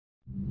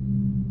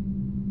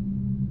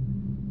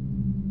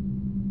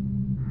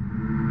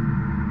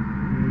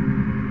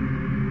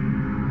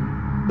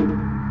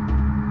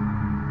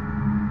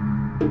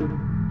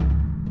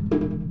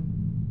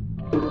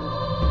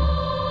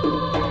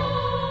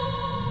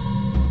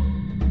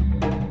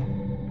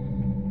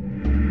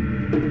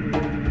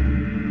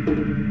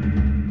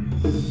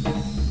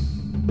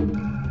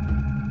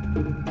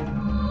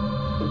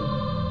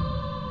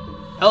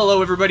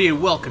Hello everybody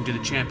and welcome to the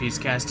Champions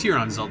Cast here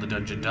on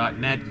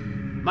ZeldaDungeon.net.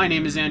 My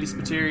name is Andy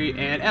Spiteri,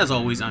 and as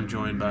always I'm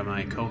joined by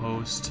my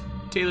co-host,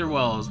 Taylor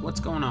Wells. What's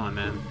going on,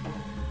 man?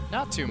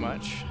 Not too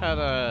much. Had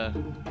a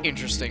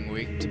interesting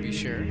week, to be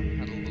sure.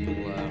 Had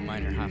a little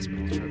minor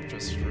hospital trip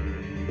just for,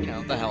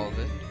 the hell of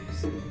it.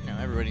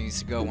 Everybody needs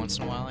to go once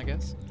in a while, I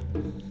guess.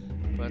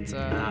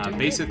 But,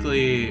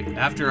 basically,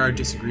 after our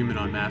disagreement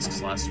on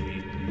masks last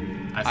week,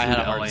 I flew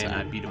to LA and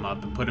I beat him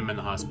up and put him in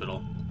the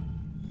hospital.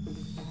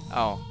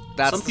 Oh,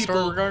 that's the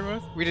story we're going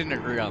with? We didn't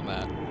agree on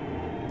that.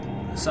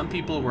 Some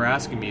people were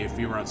asking me if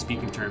we were on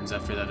speaking terms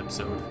after that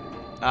episode.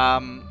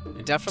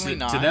 Definitely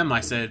not. To them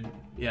I said,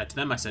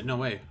 no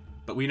way.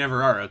 But we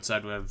never are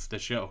outside of the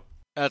show.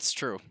 That's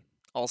true.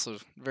 Also,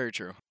 very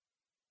true.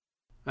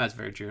 That's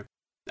very true.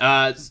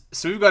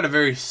 So we've got a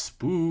very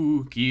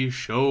spooky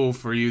show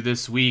for you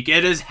this week.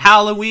 It is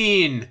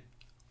Halloween!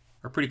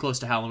 Or pretty close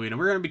to Halloween. And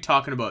we're going to be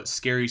talking about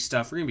scary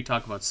stuff. We're going to be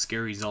talking about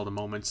scary Zelda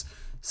moments.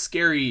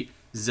 Scary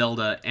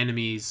Zelda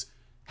enemies.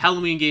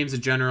 Halloween games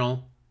in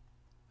general.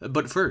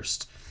 But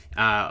first,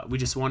 we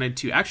just wanted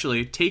to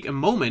actually take a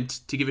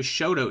moment to give a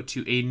shout out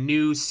to a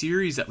new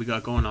series that we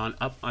got going on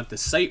up at the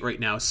site right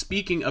now.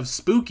 Speaking of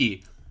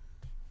spooky,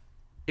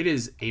 it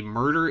is A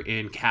Murder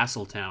in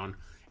Castletown.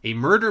 A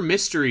murder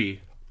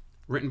mystery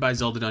written by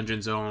Zelda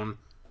Dungeon's own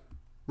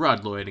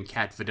Rod Lloyd and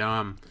Kat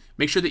Vidam.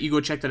 Make sure that you go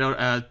check that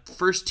out.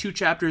 First 2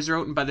 chapters are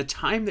out, and by the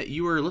time that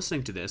you are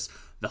listening to this,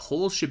 the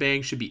whole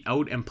shebang should be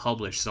out and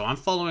published. So I'm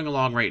following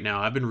along right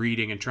now. I've been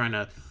reading and trying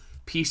to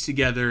piece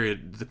together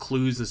the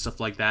clues and stuff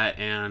like that,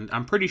 and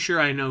I'm pretty sure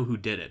I know who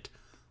did it.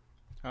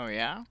 Oh,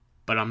 yeah?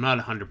 But I'm not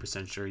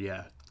 100% sure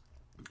yet.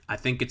 I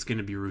think it's going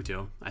to be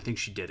Ruto. I think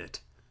she did it.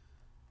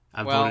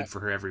 I've voted for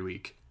her every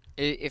week.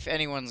 If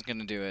anyone's going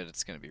to do it,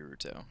 it's going to be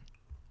Ruto.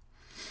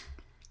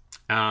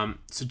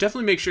 So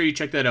definitely make sure you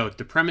check that out.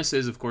 The premise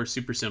is, of course,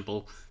 super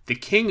simple. The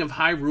King of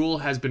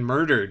Hyrule has been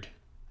murdered,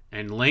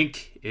 and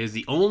Link is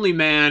the only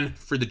man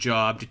for the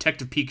job.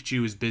 Detective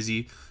Pikachu is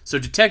busy, so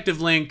Detective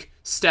Link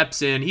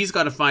steps in. He's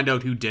got to find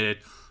out who did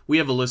it. We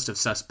have a list of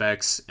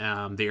suspects.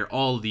 They are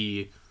all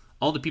the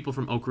people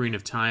from Ocarina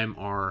of Time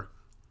are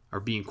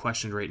being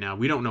questioned right now.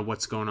 We don't know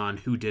what's going on,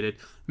 who did it.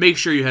 Make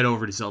sure you head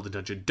over to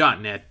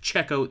ZeldaDungeon.net.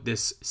 Check out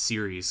this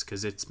series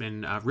because it's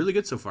been really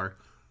good so far.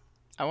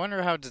 I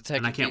wonder how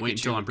Detective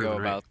Pikachu would go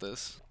about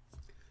this.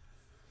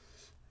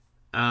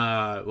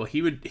 Well,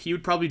 he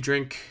would probably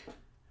drink.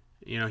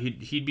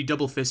 He'd be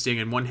double fisting.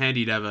 In one hand,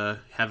 he'd have a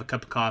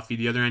cup of coffee.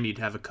 The other hand, he'd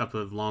have a cup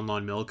of Lon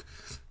Lon milk.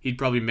 He'd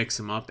probably mix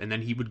them up, and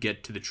then he would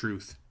get to the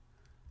truth.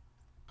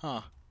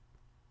 Huh.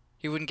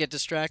 He wouldn't get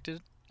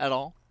distracted at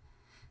all?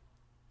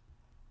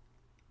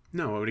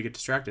 No, what would he get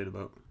distracted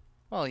about?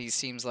 Well, he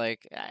seems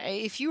like...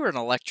 If you were an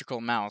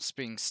electrical mouse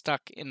being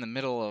stuck in the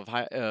middle of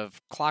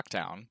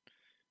Clocktown,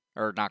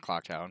 or not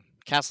Clocktown,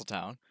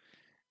 Castletown,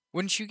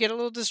 wouldn't you get a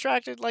little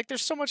distracted? Like,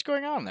 there's so much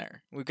going on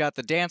there. We've got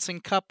the dancing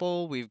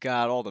couple, we've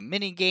got all the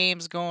mini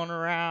games going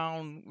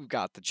around, we've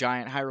got the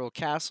giant Hyrule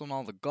Castle and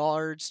all the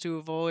guards to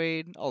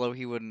avoid. Although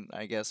he wouldn't,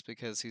 I guess,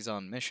 because he's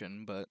on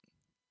mission, but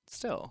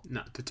still.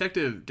 No,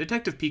 Detective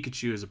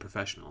Pikachu is a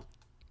professional.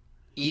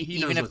 He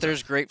even if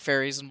there's great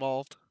fairies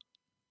involved?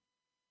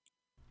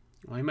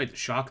 Well, he might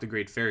shock the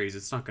great fairies.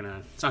 It's not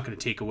gonna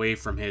take away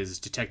from his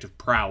detective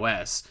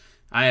prowess.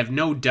 I have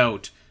no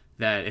doubt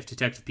that if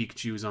Detective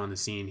Pikachu was on the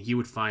scene, he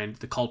would find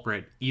the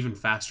culprit even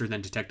faster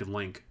than Detective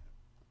Link.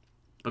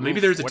 But maybe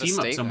there's a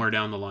team-up somewhere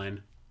down the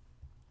line.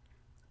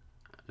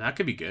 That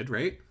could be good,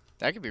 right?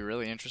 That could be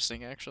really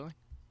interesting, actually.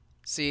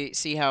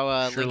 See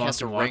how Link has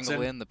to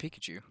wrangle in the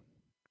Pikachu.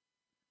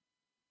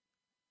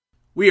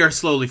 We are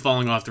slowly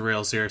falling off the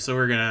rails here, so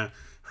we're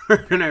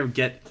gonna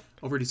get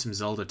over to some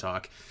Zelda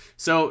talk.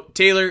 So,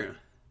 Taylor,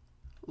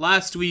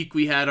 last week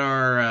we had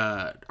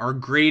our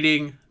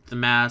grading the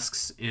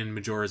masks in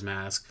Majora's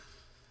Mask.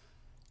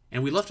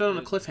 And we left it on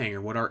a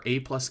cliffhanger what our A+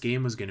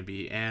 game was going to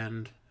be,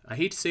 and I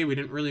hate to say we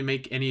didn't really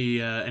make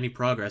any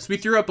progress. We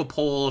threw up a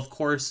poll, of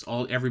course.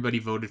 Everybody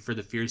voted for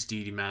the Fierce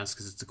Deity mask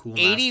because it's a cool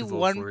mask to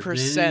vote for.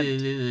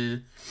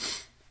 81%.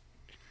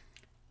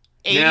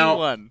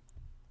 81.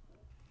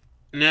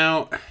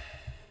 Now,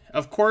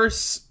 of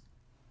course,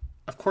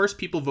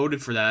 people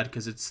voted for that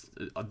because it's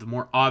the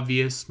more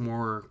obvious,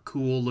 more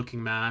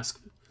cool-looking mask.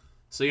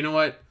 So you know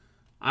what?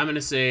 I'm going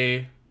to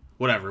say...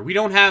 whatever. We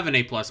don't have an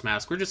A+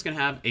 mask. We're just going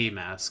to have A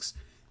masks.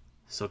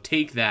 So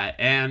take that.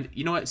 And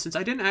you know what? Since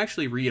I didn't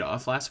actually read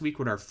off last week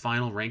what our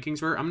final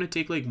rankings were, I'm going to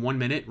take like 1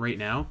 minute right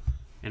now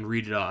and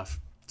read it off.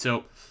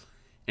 So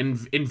in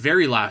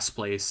very last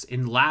place,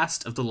 in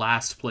last of the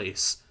last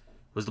place,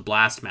 was the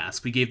Blast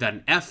mask. We gave that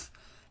an F.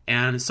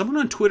 And someone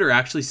on Twitter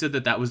actually said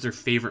that was their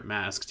favorite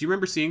mask. Do you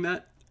remember seeing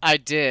that? I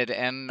did.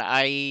 And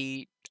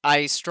I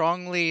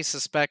strongly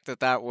suspect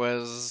that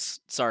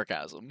was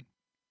sarcasm.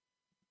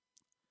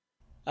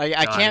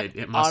 I can't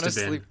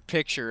honestly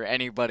picture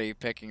anybody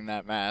picking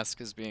that mask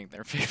as being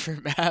their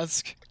favorite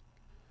mask.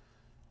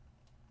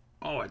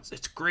 Oh,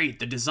 it's great.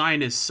 The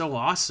design is so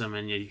awesome,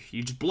 and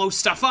you just blow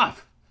stuff up.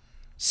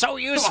 So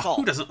useful. Oh,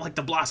 who doesn't like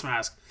the blast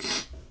mask?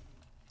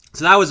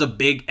 So that was a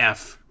big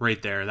F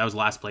right there. That was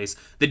last place.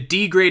 The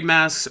D grade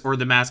masks, or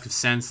the Mask of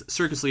Sense,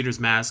 Circus Leader's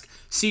Mask.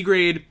 C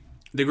grade,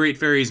 the Great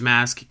Fairy's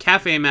Mask,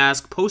 Cafe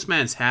Mask,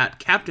 Postman's Hat,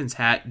 Captain's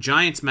Hat,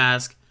 Giant's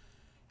Mask,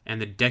 and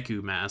the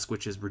Deku Mask,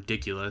 which is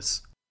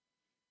ridiculous.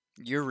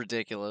 You're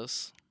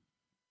ridiculous.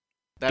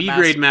 That B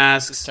grade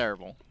mask masks. is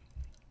terrible.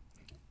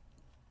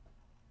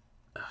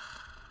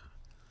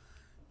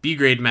 B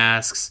grade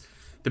masks.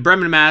 The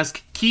Bremen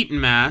Mask, Keaton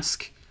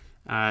Mask,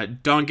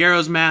 Don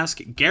Garrow's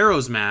Mask,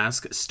 Garrow's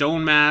Mask,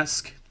 Stone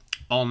Mask,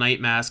 All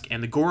Night Mask,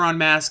 and the Goron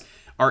Mask.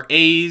 Our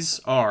A's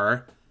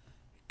are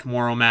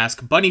Komoro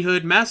Mask, Bunny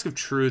Hood, Mask of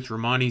Truth,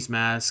 Romani's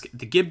Mask,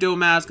 the Gibdo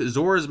Mask,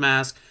 Zora's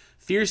Mask,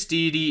 Fierce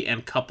Deity,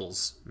 and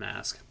Couples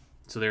Mask.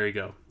 So there you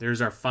go.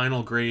 There's our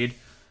final grade.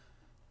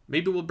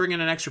 Maybe we'll bring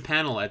in an extra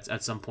panel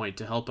at some point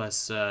to help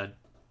us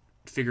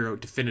figure out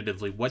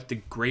definitively what the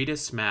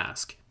greatest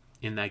mask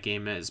in that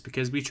game is.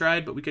 Because we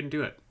tried, but we couldn't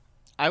do it.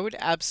 I would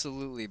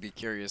absolutely be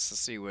curious to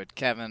see what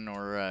Kevin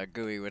or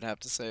Gooey would have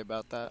to say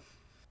about that.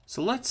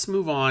 So let's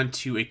move on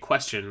to a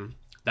question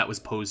that was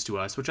posed to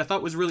us, which I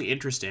thought was really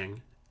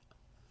interesting.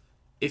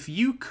 If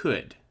you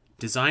could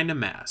design a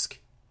mask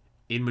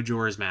in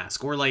Majora's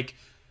Mask, or like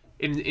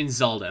in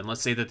Zelda, and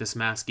let's say that this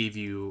mask gave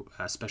you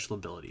special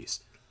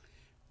abilities,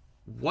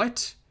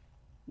 what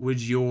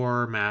would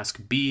your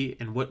mask be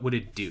and what would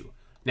it do?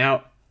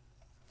 Now,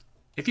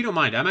 if you don't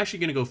mind, I'm actually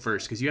going to go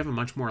first because you have a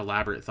much more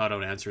elaborate,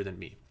 thought-out answer than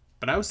me.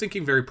 But I was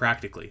thinking very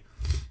practically.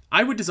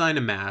 I would design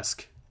a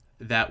mask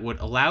that would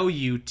allow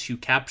you to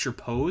capture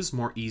pose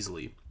more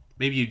easily.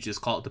 Maybe you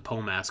just call it the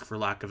Poe mask for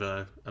lack of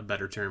a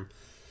better term.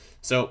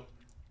 So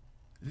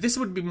this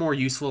would be more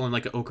useful in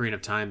like an Ocarina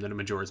of Time than a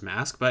Majora's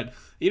Mask. But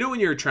you know when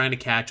you're trying to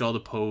catch all the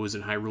pose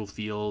in Hyrule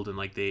Field and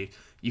like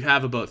you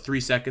have about 3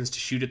 seconds to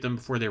shoot at them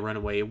before they run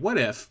away. What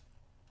if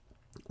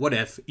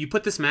you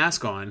put this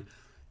mask on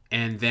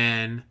and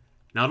then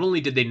not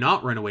only did they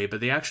not run away,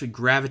 but they actually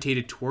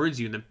gravitated towards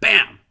you and then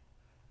bam!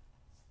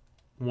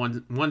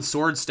 One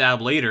sword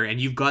stab later and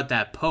you've got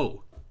that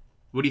Poe.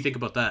 What do you think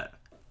about that?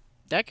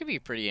 That could be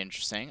pretty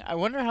interesting. I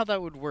wonder how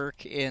that would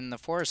work in the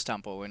Forest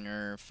Temple when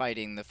you're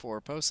fighting the 4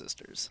 Poe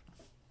sisters.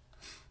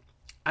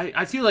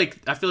 I feel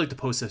like the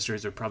Poe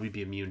sisters would probably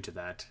be immune to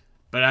that.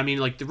 But I mean,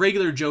 like the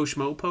regular Joe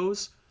Schmo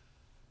pose,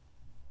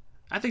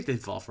 I think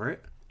they'd fall for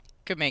it.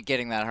 Could make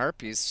getting that heart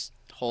piece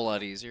a whole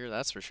lot easier,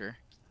 that's for sure.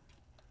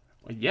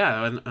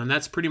 Yeah, and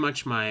that's pretty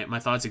much my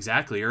thoughts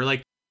exactly. Or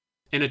like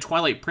in a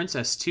Twilight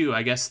Princess too,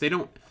 I guess they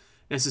don't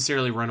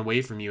necessarily run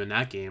away from you in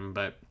that game,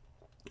 but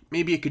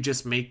maybe it could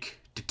just make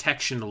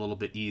detection a little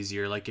bit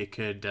easier. Like it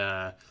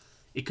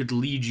could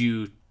lead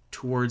you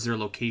towards their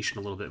location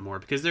a little bit more,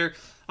 because they're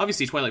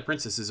obviously Twilight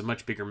Princess is a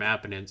much bigger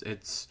map, and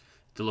it's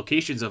the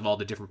locations of all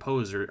the different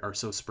poses are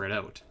so spread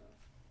out.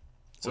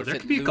 So there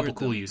could be a couple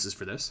cool uses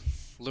for this.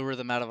 Lure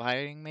them out of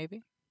hiding,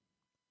 maybe?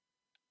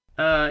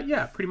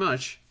 Yeah, pretty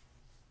much.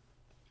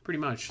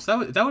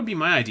 So that would be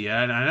my idea,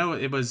 and I know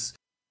it was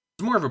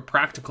more of a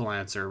practical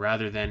answer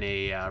rather than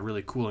a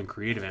really cool and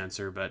creative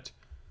answer, but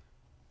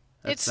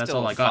that's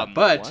all I got.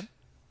 But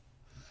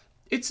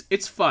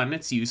it's fun,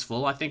 it's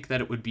useful. I think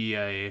that it would be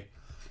a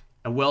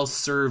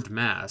well-served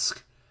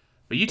mask.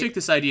 But you take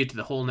this idea to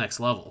the whole next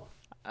level.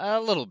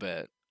 A little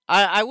bit.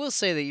 I will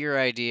say that your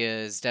idea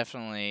is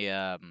definitely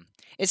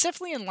it's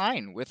definitely in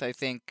line with, I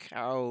think,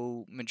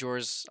 how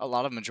a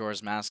lot of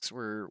Majora's masks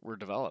were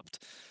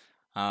developed.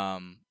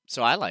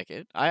 So I like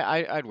it.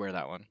 I'd wear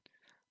that one.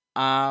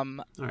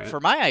 Right. For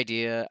my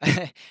idea,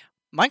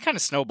 mine kind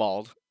of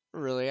snowballed.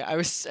 Really, I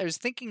was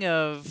thinking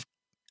of,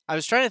 I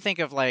was trying to think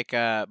of like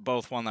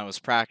both one that was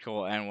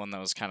practical and one that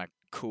was kind of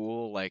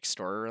cool, like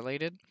story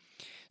related.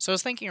 So I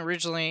was thinking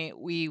originally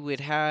we would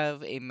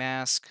have a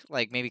mask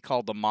like maybe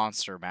called the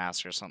Monster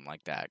Mask or something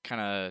like that. Kind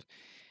of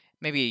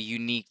maybe a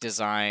unique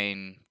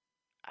design.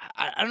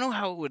 I don't know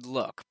how it would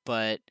look,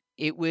 but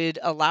it would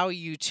allow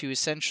you to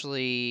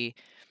essentially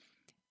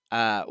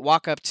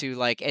walk up to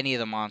like any of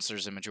the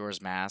monsters in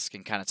Majora's Mask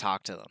and kind of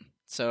talk to them.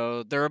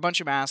 So there are a bunch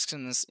of masks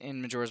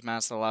in Majora's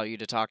Mask that allow you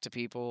to talk to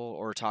people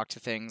or talk to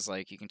things.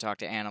 Like you can talk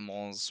to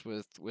animals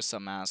with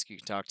some masks. You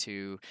can talk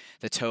to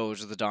the Toads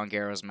with the Don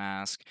Garrow's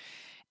mask.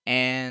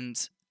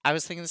 And I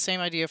was thinking the same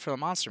idea for the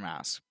Monster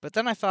Mask. But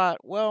then I thought,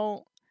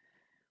 well,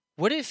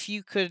 what if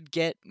you could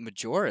get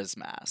Majora's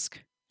Mask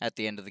at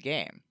the end of the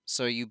game?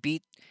 So you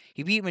beat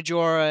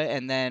Majora,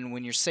 and then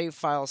when your save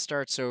file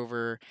starts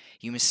over,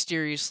 you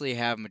mysteriously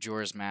have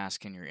Majora's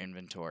Mask in your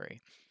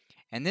inventory.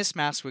 And this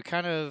mask would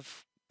kind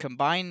of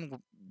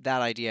combine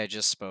that idea I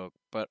just spoke,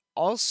 but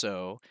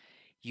also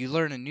you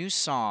learn a new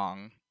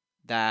song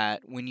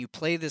that when you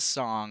play this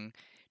song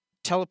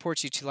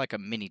teleports you to like a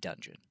mini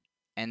dungeon.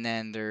 And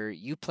then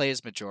you play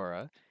as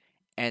Majora,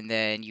 and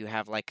then you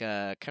have like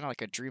a kind of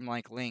like a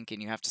dreamlike Link,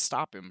 and you have to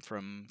stop him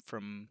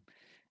from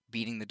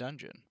beating the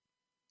dungeon.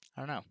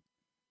 I don't know.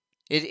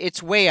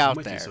 It's way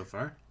out there. So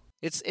far.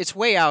 It's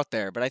way out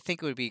there, but I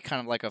think it would be kind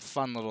of like a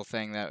fun little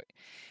thing that,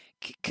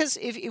 because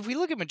if we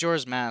look at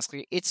Majora's Mask,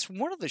 it's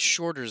one of the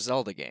shorter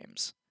Zelda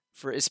games,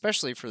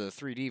 especially for the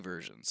 3D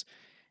versions.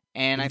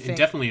 And I And think,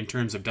 definitely in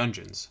terms of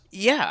dungeons.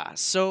 yeah,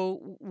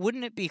 so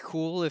wouldn't it be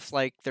cool if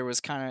like there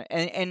was kind of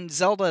and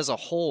Zelda as a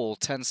whole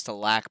tends to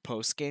lack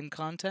post game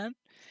content.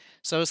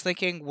 So I was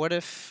thinking, what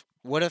if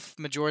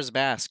Majora's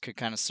Mask could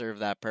kind of serve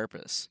that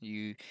purpose?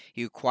 You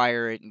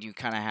acquire it and you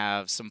kind of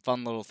have some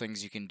fun little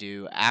things you can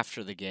do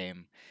after the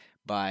game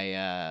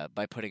by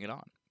putting it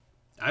on.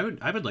 I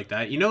would like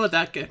that. You know what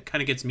that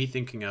kind of gets me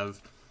thinking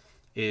of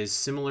is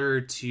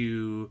similar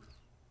to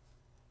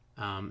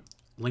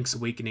Link's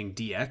Awakening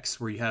DX,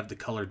 where you have the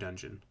color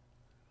dungeon.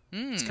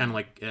 It's kind of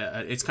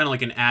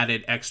like an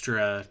added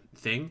extra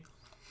thing.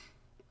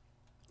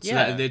 So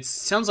Yeah. it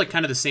sounds like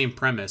kind of the same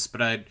premise,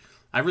 but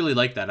I really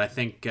like that. I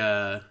think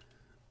that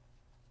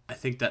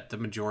the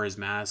Majora's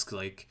Mask,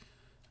 like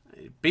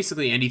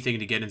basically anything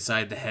to get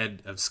inside the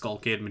head of Skull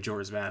Kid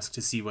Majora's Mask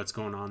to see what's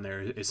going on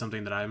there is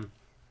something that I'm,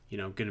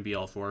 going to be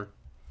all for.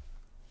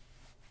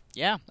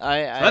 Yeah, So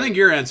I think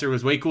your answer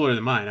was way cooler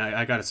than mine.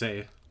 I gotta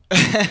say.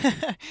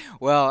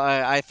 well,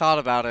 I thought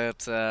about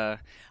it on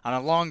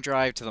a long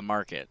drive to the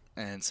market,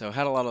 and so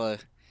had a lot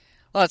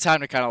of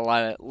time to kind of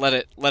let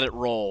it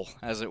roll,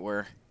 as it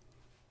were.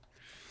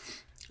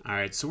 All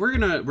right, so we're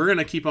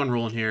gonna keep on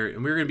rolling here,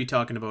 and we're gonna be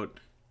talking about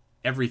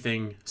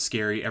everything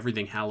scary,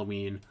 everything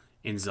Halloween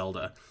in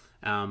Zelda.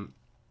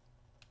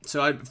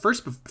 So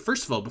first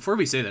of all, before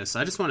we say this,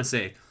 I just want to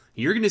say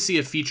you're gonna see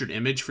a featured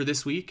image for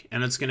this week,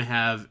 and it's gonna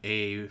have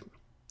a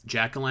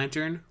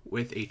jack-o'-lantern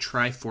with a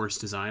Triforce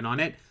design on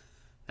it.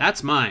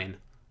 That's mine.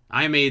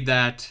 I made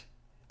that.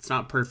 It's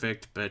not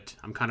perfect, but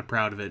I'm kind of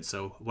proud of it,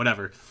 so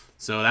whatever.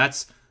 So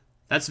that's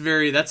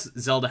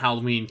Zelda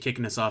Halloween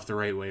kicking us off the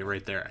right way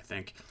right there, I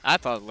think. I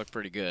thought it looked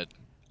pretty good.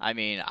 I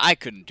mean, I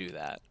couldn't do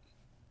that.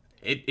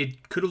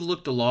 It could have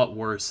looked a lot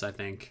worse, I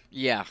think.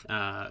 Yeah.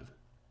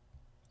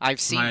 I've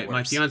seen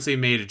my fiance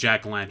made a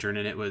jack-o'-lantern,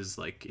 and it was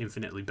like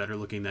infinitely better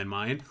looking than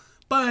mine.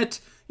 But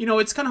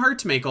it's kind of hard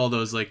to make all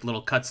those like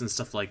little cuts and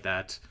stuff like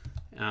that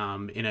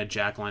in a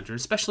jack-o'-lantern,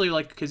 especially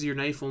like because your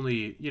knife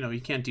only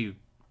you can't do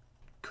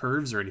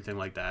curves or anything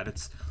like that.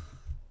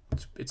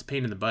 It's a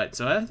pain in the butt.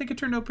 So I think it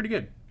turned out pretty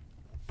good.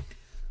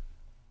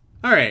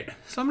 All right,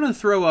 so I'm gonna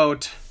throw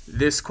out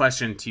this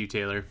question to you,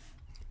 Taylor.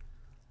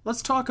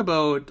 Let's talk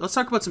about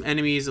some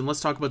enemies, and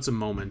let's talk about some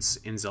moments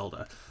in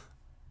Zelda.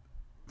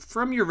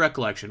 From your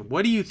recollection,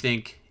 what do you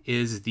think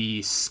is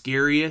the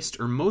scariest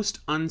or most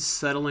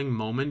unsettling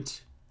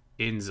moment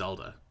in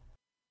Zelda?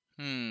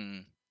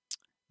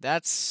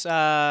 That's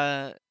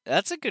a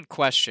good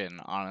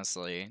question,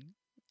 honestly.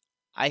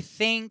 I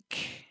think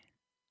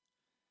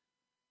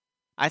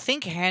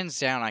hands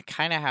down I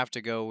kind of have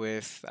to go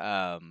with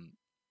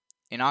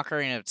in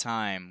Ocarina of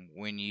Time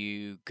when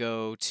you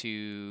go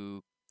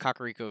to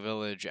Kakariko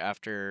Village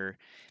after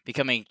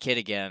becoming a kid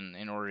again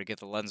in order to get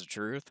the Lens of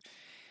Truth.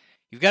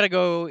 You've got to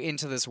go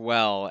into this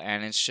well,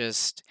 and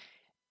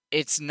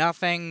it's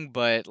nothing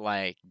but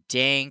like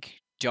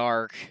dank,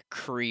 dark,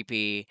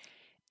 creepy,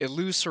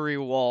 illusory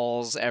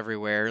walls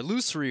everywhere,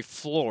 illusory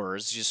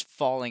floors just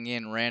falling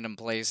in random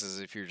places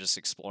if you're just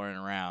exploring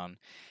around.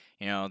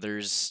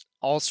 There's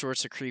all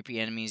sorts of creepy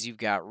enemies. You've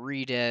got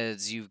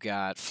Redeads, you've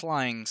got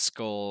flying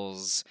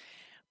skulls,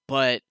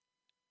 but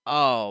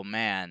oh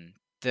man,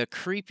 the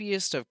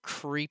creepiest of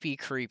creepy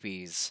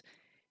creepies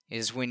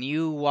is when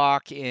you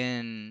walk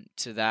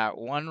into that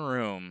one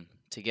room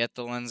to get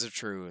the Lens of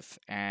Truth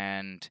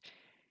and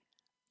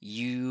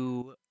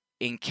you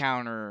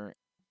encounter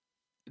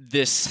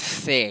this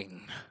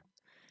thing.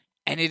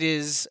 And it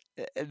is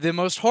the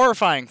most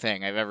horrifying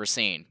thing I've ever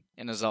seen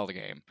in a Zelda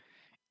game.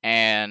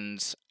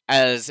 And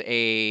as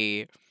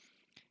I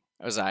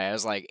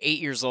was like 8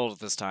 years old at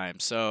this time,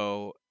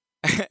 so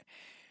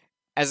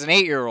as an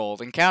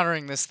 8-year-old,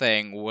 encountering this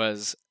thing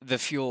was the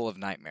fuel of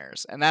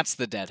nightmares, and that's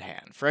the Dead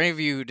Hand. For any of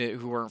you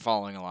who weren't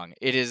following along,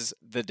 it is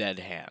the Dead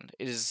Hand.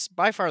 It is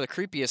by far the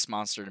creepiest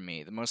monster to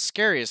me, the most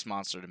scariest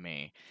monster to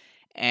me,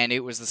 and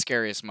it was the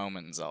scariest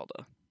moment in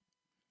Zelda.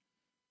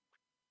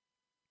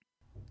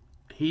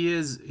 He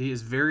is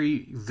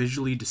very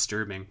visually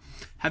disturbing.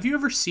 Have you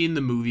ever seen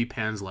the movie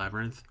Pan's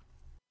Labyrinth?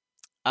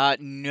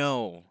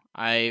 No.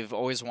 I've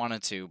always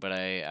wanted to, but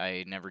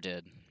I never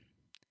did.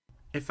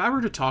 If I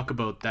were to talk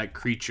about that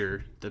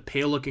creature, the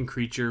pale-looking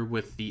creature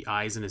with the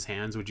eyes in his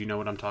hands, would you know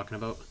what I'm talking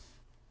about?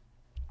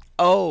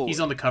 Oh, He's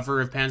on the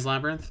cover of Pan's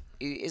Labyrinth.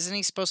 isn't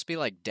he supposed to be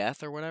like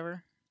death or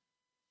whatever?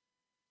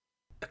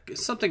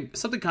 Something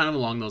kind of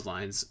along those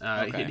lines.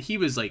 Okay. He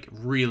was like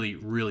really,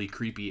 really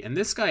creepy. And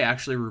this guy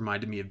actually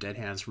reminded me of Dead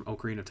Hands from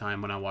Ocarina of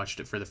Time when I watched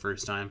it for the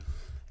first time.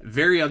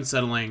 Very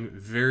unsettling,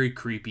 very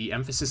creepy.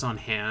 Emphasis on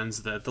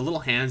hands. The little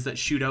hands that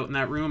shoot out in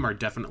that room are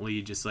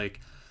definitely just like...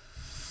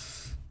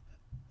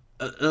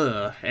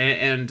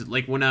 And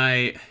like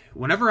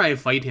whenever I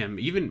fight him,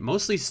 even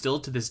mostly still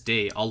to this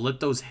day, I'll let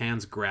those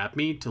hands grab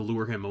me to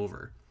lure him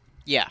over.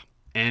 Yeah.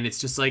 And it's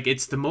just like,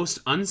 it's the most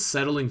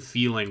unsettling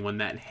feeling when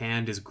that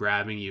hand is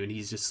grabbing you and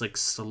he's just like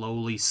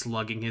slowly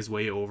slugging his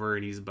way over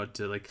and he's about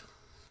to like,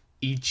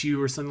 eat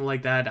you or something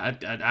like that.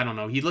 I don't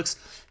know. He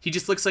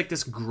just looks like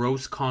this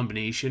gross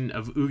combination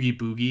of Oogie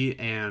Boogie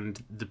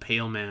and the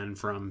Pale Man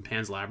from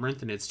Pan's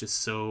Labyrinth, and it's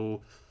just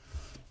so.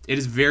 It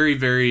is very,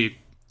 very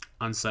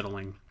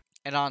unsettling.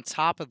 And on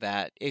top of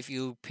that, if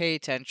you pay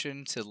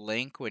attention to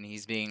Link when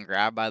he's being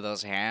grabbed by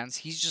those hands,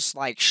 he's just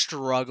like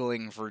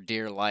struggling for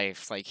dear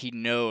life. Like he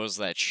knows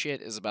that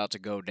shit is about to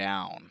go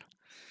down,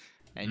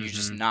 and you're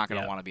just not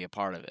gonna want to be a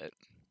part of it.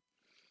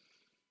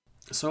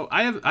 So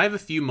I have a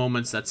few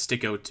moments that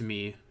stick out to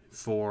me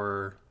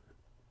for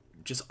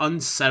just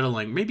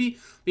unsettling. Maybe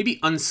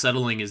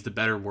unsettling is the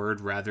better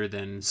word rather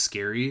than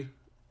scary.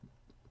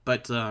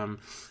 But and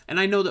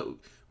I know that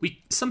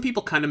some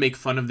people kind of make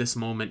fun of this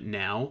moment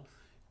now,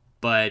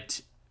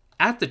 but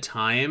at the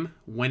time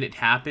when it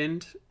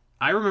happened,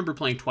 I remember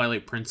playing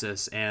Twilight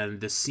Princess and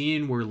the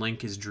scene where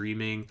Link is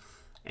dreaming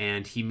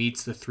and he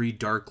meets the three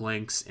Dark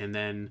Links, and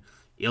then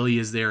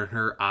Ilya's there and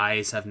her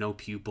eyes have no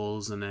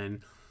pupils, and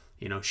then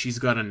she's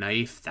got a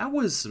knife. That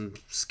was some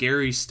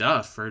scary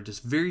stuff, or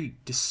just very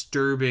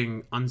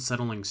disturbing,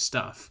 unsettling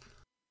stuff.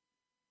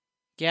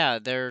 Yeah,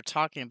 they're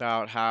talking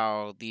about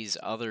how these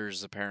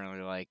others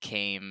apparently like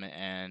came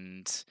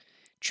and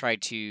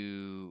tried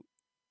to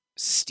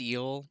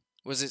steal.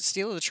 Was it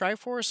steal the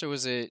Triforce, or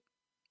was it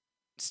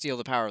steal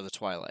the power of the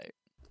Twilight?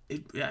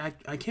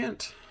 I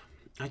can't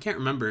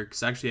remember,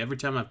 because actually every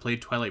time I've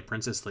played Twilight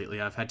Princess lately,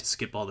 I've had to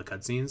skip all the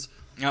cutscenes.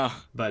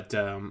 Oh, but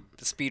the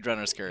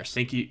speedrunner's curse.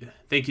 Thank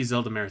you,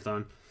 Zelda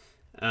Marathon.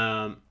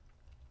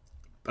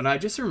 But I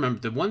just remember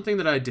the one thing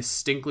that I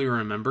distinctly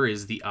remember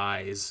is the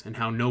eyes and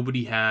how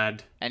nobody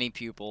had any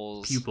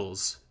pupils.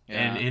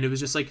 Yeah. And it was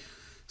just like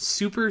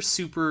super,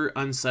 super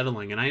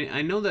unsettling. And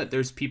I know that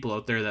there's people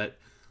out there that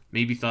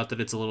maybe thought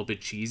that it's a little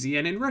bit cheesy,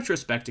 and in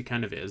retrospect it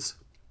kind of is.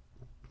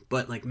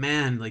 But like,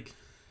 man, like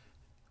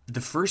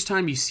the first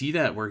time you see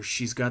that where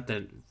she's got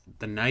the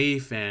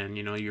knife and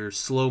you're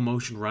slow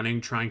motion running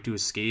trying to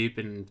escape,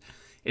 and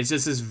it's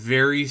just this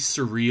very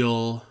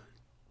surreal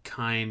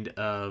kind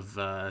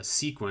of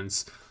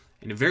sequence,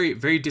 and very,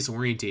 very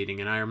disorientating.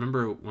 And I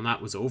remember when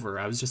that was over,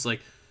 I was just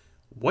like,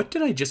 what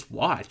did I just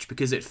watch?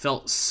 Because it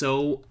felt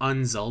so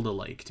un-Zelda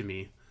like to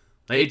me.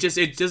 Like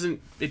it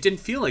didn't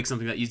feel like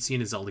something that you'd see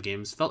in a Zelda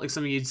game. It felt like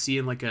something you'd see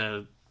in like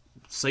a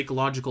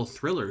psychological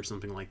thriller or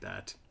something like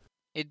that.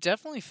 It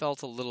definitely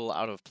felt a little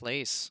out of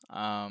place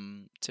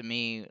to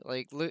me.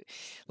 Like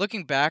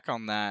looking back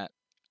on that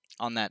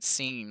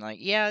scene, like,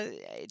 yeah,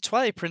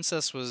 Twilight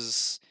Princess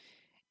was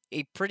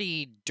a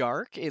pretty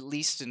dark, at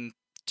least in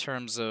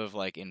terms of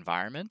like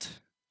environment,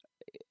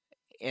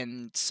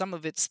 and some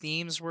of its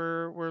themes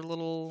were a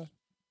little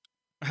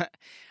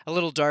a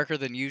little darker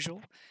than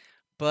usual.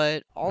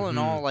 But all in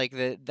all, like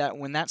that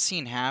when that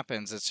scene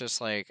happens, it's just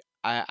like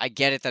I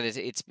get it that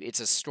it's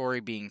a story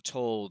being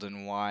told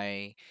and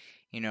why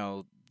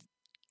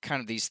kind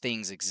of these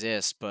things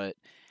exist, but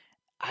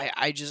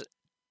I just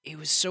it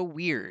was so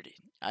weird.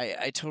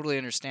 I totally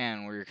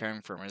understand where you're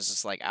coming from. It's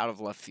just like out of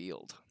left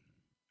field.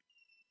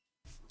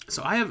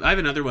 So I have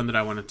another one that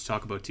I wanted to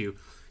talk about too.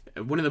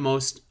 One of the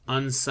most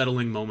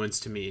unsettling moments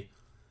to me,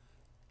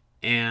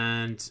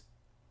 and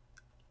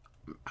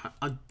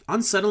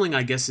unsettling,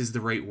 I guess, is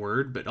the right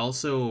word, but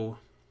also,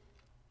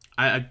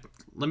 I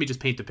let me just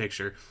paint the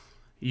picture.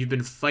 You've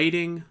been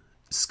fighting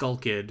Skull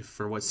Kid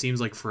for what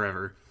seems like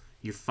forever.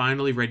 You're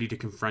finally ready to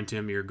confront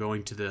him. You're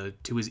going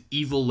to his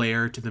evil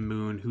lair, to the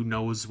moon. Who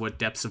knows what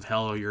depths of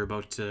hell you're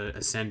about to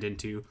ascend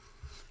into.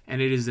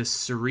 And it is this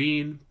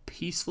serene,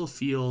 peaceful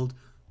field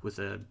with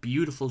a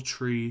beautiful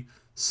tree.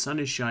 Sun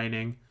is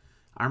shining.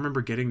 I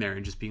remember getting there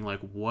and just being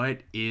like,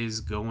 what is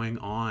going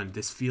on?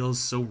 This feels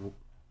so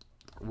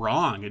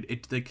wrong.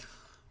 It like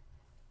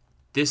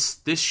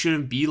this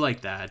shouldn't be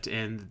like that.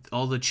 And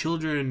all the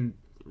children,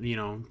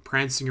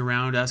 prancing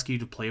around asking you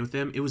to play with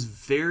them. It was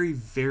very,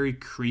 very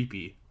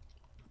creepy.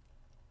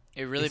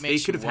 It really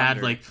makes you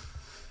wonder.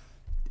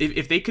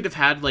 If they could have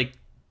had like,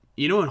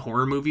 in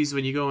horror movies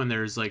when you go and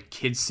there's like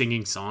kids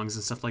singing songs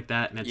and stuff like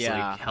that, and it's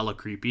like hella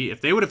creepy.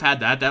 If they would have had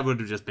that would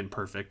have just been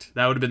perfect.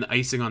 That would have been the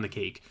icing on the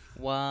cake.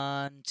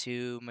 1,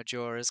 2,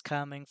 Majora's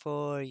coming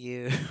for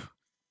you.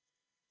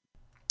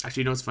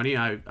 Actually, what's funny?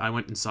 I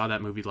went and saw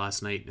that movie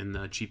last night in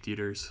the cheap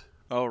theaters.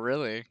 Oh,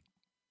 really?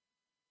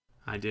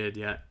 I did,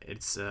 yeah.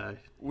 It's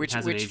which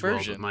aged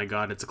version? Well, but my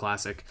God, it's a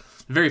classic.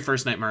 The very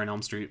first Nightmare on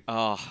Elm Street.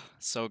 Oh,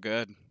 so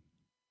good.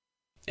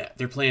 Yeah,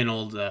 they're playing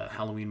old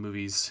Halloween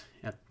movies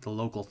at the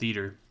local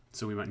theater,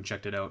 so we went and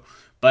checked it out.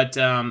 But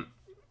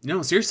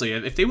no, seriously,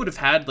 if they would have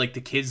had like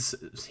the kids,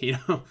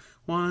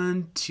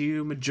 1,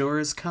 2,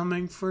 Majora's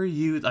coming for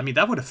you. I mean,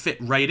 that would have fit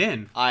right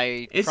in.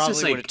 I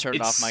probably would have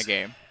turned off my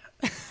game.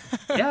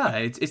 Yeah,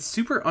 it's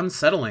super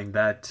unsettling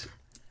that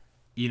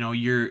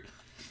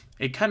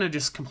it kind of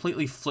just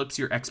completely flips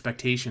your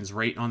expectations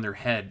right on their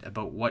head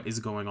about what is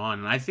going on.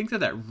 And I think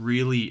that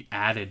really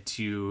added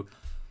to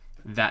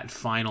that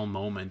final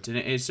moment. And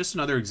it's just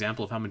another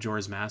example of how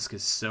Majora's Mask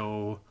is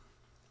so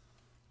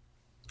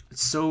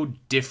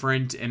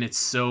different, and it's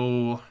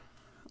so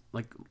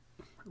like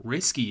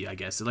risky, I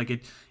guess. Like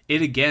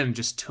it again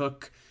just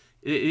took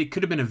it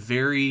could have been a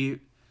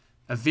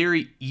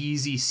very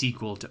easy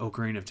sequel to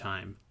Ocarina of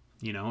Time.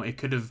 You know, it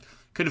could have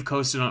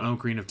coasted on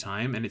Ocarina of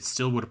Time, and it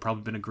still would have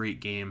probably been a great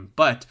game.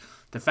 But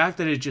the fact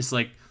that it just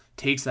like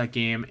takes that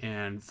game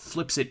and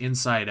flips it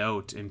inside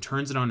out and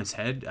turns it on its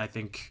head, I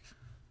think,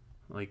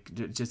 like,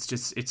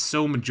 it's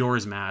so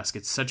Majora's Mask.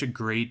 It's such a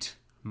great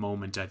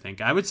moment. I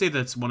think I would say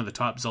that's one of the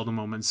top Zelda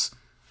moments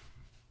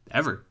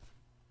ever.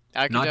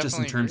 Not just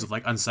in terms of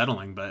like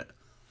unsettling, but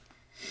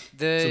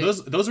so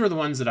those were the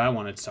ones that I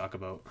wanted to talk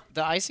about.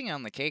 The icing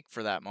on the cake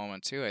for that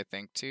moment too, I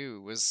think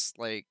too, was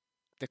like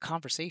the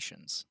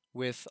conversations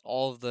with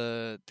all of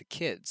the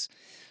kids.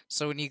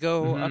 So when you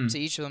go up to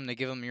each of them to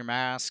give them your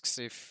masks,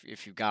 if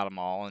you've got them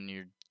all, and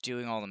you're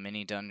doing all the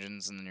mini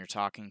dungeons, and then you're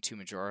talking to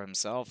Majora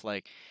himself,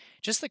 like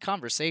just the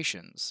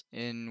conversations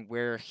in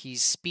where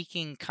he's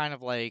speaking kind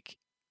of like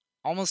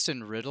almost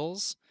in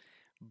riddles,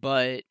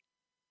 but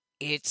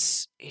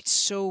it's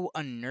so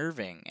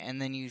unnerving.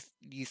 And then you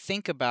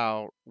think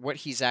about what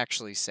he's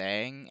actually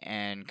saying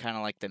and kind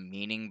of like the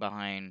meaning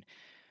behind,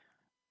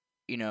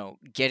 you know,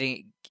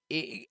 getting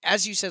it,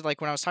 as you said,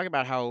 like when I was talking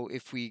about how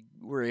if we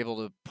were able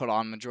to put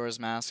on Majora's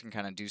Mask and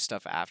kind of do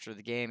stuff after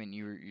the game, and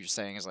you're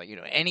saying is like, you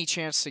know, any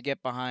chance to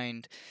get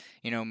behind,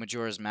 you know,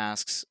 Majora's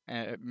Mask,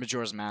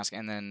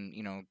 and then,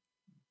 you know,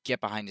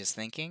 get behind his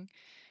thinking.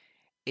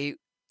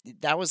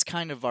 That was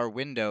kind of our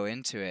window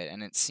into it,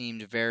 and it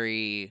seemed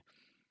very,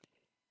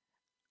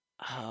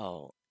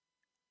 oh,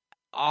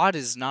 odd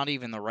is not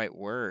even the right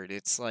word.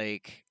 It's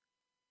like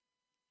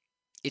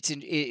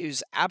it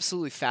was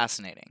absolutely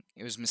fascinating.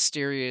 It was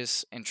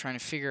mysterious, and trying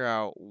to figure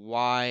out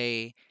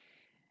why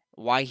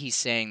he's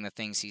saying the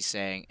things he's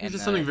saying. There's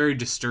just something very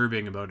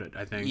disturbing about it,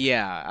 I think.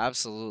 Yeah,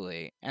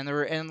 absolutely. And there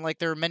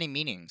were many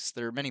meanings.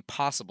 There were many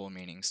possible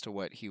meanings to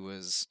what he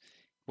was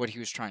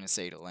trying to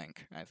say to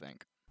Link, I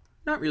think.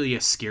 Not really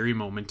a scary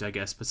moment, I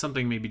guess, but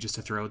something maybe just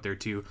to throw out there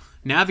too.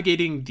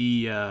 Navigating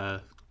the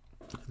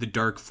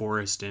dark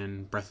forest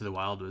in Breath of the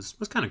Wild was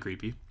kind of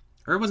creepy.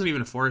 Or it wasn't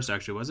even a forest,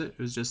 actually, was it? It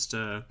was just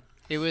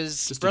it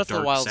was just Breath of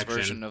the Wild's section.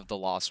 Version of the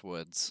Lost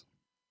Woods.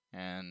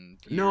 And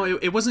no,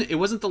 it wasn't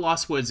the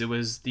Lost Woods. It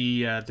was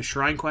the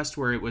Shrine Quest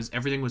where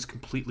everything was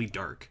completely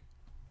dark.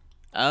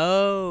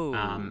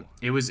 Oh.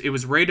 It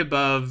was right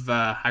above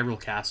Hyrule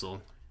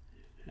Castle.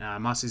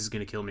 Mossy is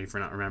going to kill me for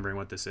not remembering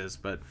what this is,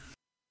 but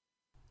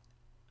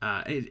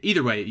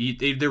either way,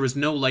 there was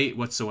no light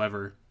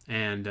whatsoever,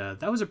 and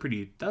that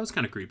was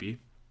kind of creepy.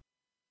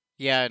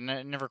 Yeah,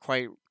 never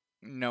quite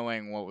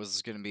knowing what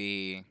was going to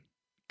be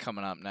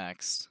coming up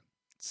next.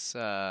 It's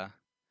I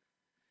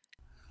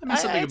mean,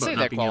 something about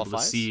not being able to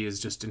qualifies. see is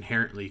just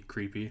inherently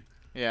creepy.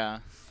 Yeah.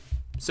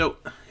 So,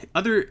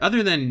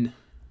 other than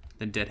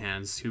Dead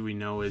Hands, who we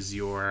know is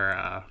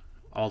your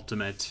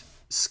ultimate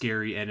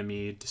scary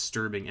enemy,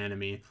 disturbing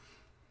enemy,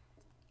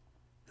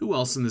 who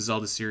else in the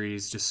Zelda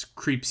series just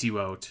creeps you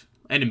out,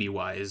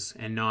 enemy-wise,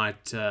 and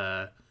not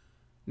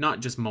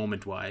just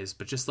moment-wise,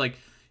 but just like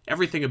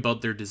everything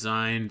about their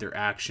design, their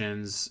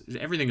actions,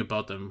 everything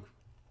about them?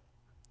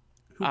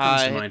 Who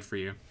comes to mind for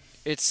you?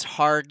 It's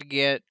hard to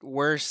get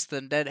worse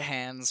than Dead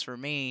Hands for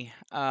me,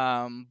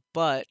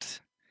 but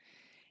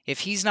if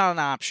he's not an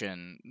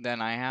option,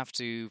 then I have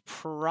to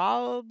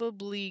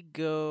probably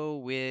go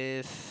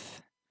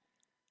with...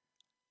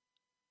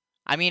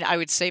 I mean, I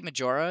would say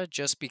Majora,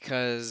 just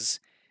because,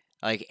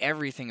 like,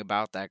 everything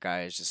about that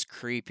guy is just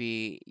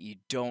creepy. You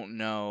don't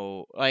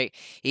know... Like,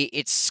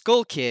 it's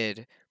Skull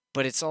Kid,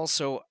 but it's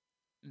also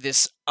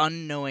this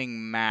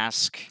unknowing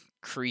mask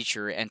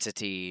creature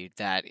entity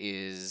that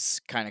is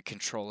kind of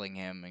controlling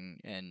him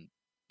and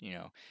you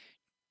know,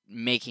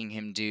 making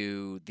him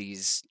do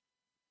these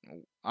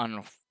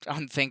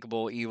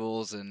unthinkable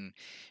evils and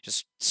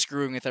just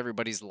screwing with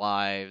everybody's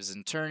lives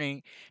and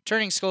turning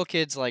Skull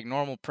Kid's like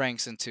normal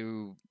pranks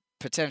into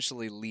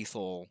potentially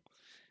lethal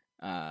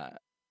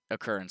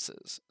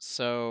occurrences.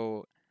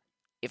 So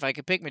if I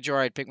could pick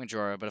Majora, I'd pick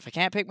Majora, but if I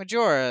can't pick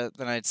Majora,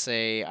 then I'd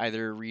say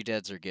either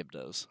Redeads or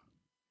Gibdos.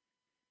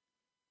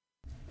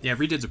 Yeah,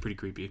 Redeads are pretty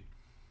creepy.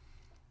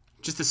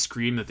 Just the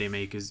scream that they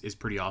make is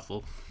pretty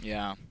awful.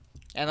 Yeah.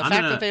 And the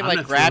fact that they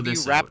like grab you,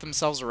 wrap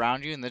themselves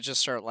around you, and then just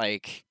start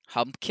like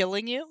hump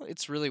killing you,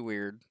 it's really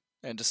weird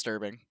and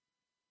disturbing.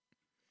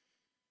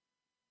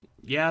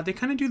 Yeah, they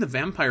kind of do the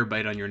vampire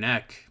bite on your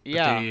neck.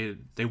 Yeah.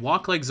 They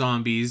walk like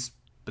zombies,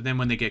 but then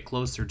when they get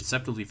close, they're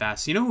deceptively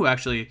fast. You know who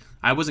actually...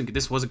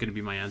 This wasn't going to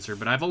be my answer,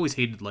 but I've always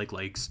hated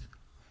likes.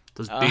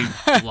 Those big,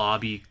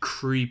 blobby,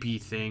 creepy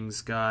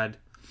things, God.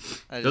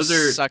 Those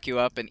just suck you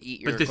up and eat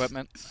your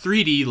equipment.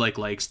 3D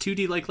likes.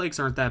 2D likes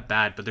aren't that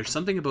bad, but there's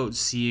something about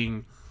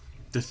seeing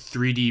the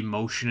 3D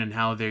motion and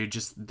how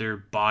their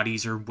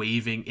bodies are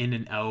waving in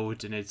and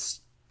out, and it's...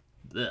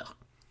 Ugh.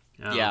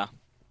 Yeah.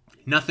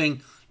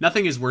 Nothing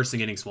is worse than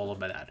getting swallowed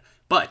by that.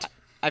 But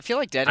I feel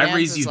like Dead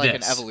Hands is like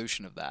an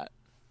evolution of that.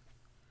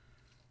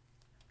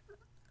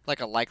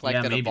 Like a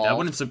that maybe.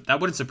 evolved. That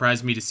wouldn't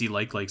surprise me to see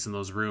likes in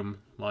those room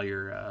while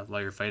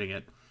you're fighting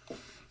it.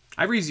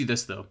 I raise you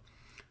this though.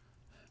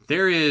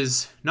 There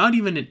is not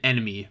even an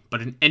enemy,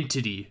 but an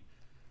entity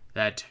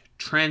that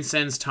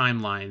transcends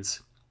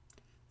timelines,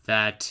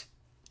 that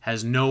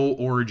has no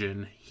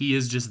origin. He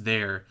is just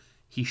there.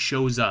 He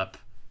shows up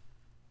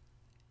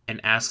and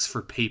asks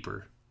for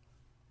paper.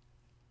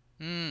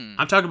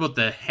 I'm talking about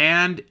the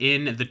hand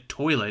in the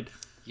toilet.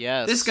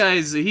 Yes. This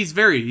guy's he's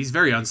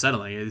very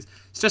unsettling. It's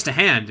just a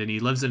hand, and he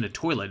lives in a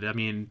toilet. I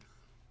mean,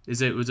 was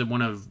it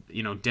one of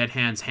Dead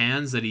Hand's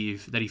hands that he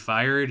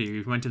fired?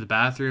 He went to the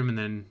bathroom and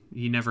then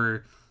he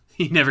never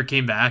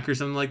came back or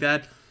something like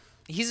that.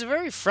 He's a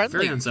very friendly,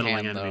 very unsettling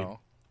hand, enemy. though.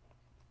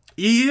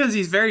 He is.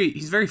 He's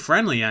very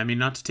friendly. I mean,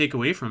 not to take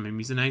away from him.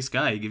 He's a nice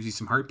guy. He gives you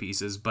some heart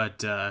pieces,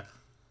 but what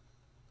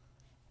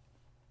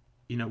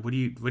are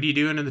you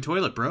doing in the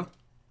toilet, bro?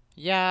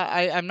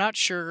 Yeah, I'm not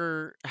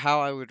sure how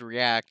I would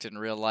react in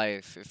real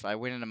life if I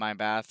went into my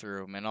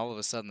bathroom and all of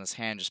a sudden this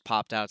hand just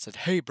popped out and said,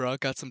 "Hey, bro,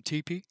 got some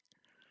TP?"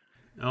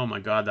 Oh my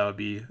god, that would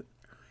be...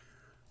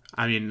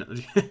 I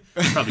mean, you'd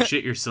probably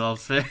shit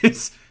yourself. You're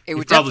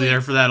probably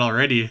there for that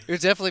already. It would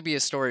definitely be a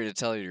story to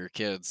tell your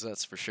kids,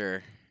 that's for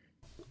sure.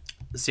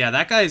 So yeah,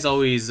 that guy's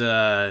always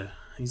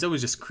he's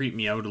always just creeped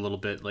me out a little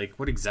bit. Like,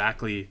 what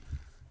exactly,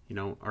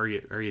 are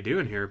you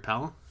doing here,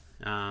 pal?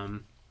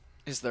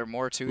 Is there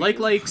more to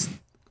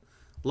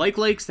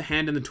likes the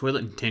hand in the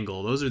toilet and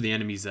Tingle. Those are the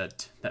enemies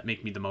that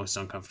make me the most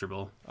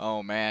uncomfortable.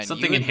 Oh man,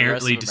 something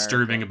inherently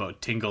disturbing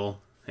about Tingle.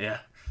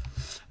 Yeah.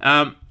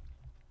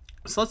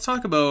 So let's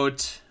talk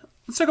about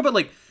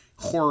like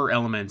horror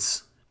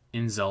elements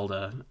in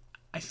Zelda.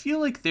 I feel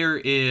like there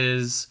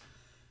is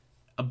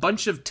a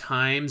bunch of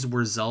times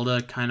where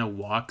Zelda kind of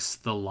walks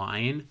the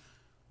line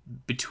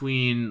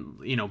between,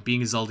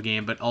 being a Zelda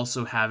game, but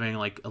also having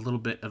like a little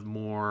bit of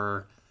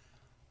more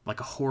like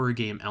a horror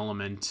game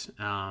element.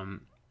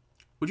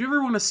 Would you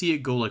ever want to see it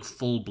go like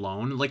full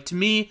blown? Like to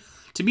me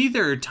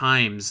there are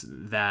times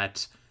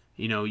that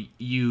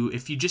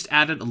if you just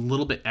added a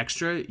little bit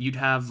extra, you'd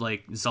have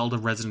like Zelda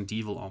Resident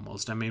Evil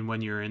almost. I mean,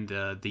 when you're in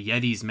the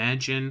Yeti's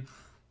mansion,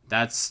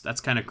 that's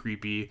kind of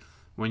creepy.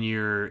 When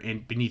you're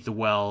in beneath the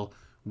well,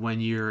 when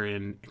you're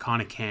in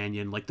Iconic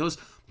Canyon, like those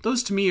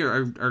to me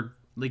are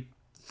like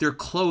they're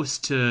close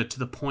to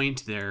the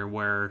point there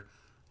where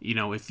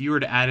if you were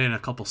to add in a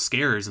couple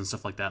scares and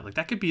stuff like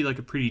that could be like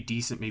a pretty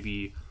decent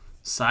maybe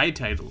side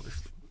title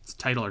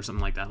or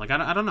something like that. Like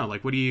I don't know.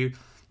 Like what do you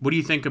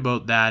think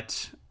about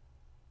that?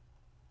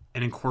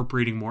 And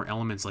incorporating more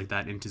elements like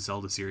that into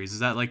Zelda series. Is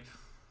that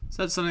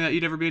something that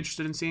you'd ever be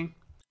interested in seeing?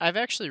 I've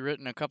actually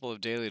written a couple of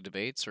daily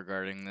debates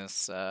regarding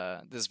this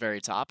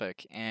very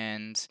topic,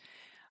 and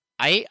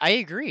I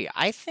agree.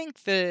 I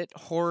think that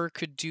horror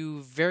could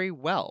do very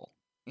well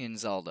in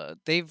Zelda.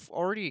 They've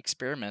already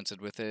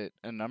experimented with it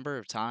a number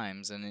of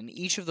times, and in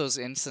each of those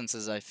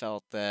instances I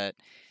felt that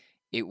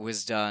it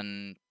was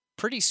done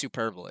pretty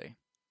superbly.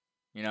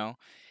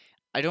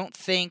 I don't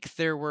think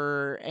there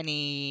were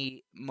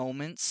any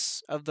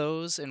moments of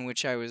those in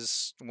which I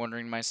was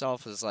wondering to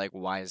myself, is like,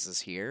 why is this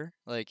here?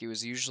 Like, it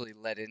was usually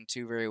led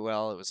into very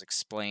well. It was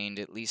explained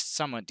at least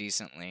somewhat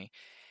decently.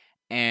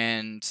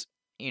 And,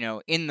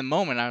 in the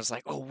moment I was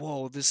like, oh,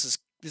 whoa, this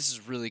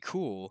is really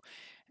cool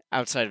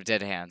outside of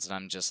Dead Hands. And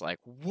I'm just like,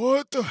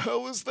 what the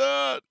hell is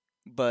that?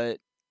 But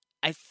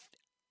I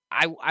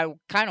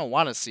kind of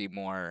want to see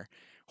more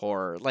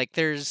horror. Like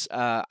there's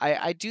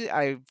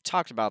I've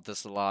talked about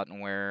this a lot, and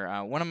where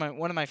one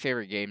of my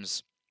favorite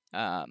games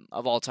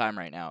of all time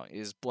right now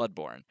is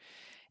Bloodborne.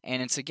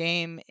 And it's a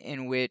game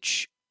in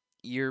which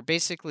you're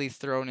basically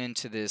thrown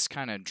into this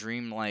kind of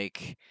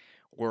dreamlike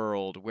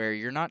world where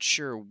you're not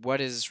sure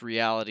what is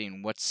reality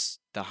and what's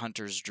the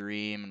hunter's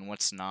dream and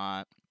what's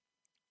not.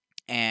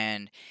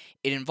 And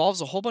it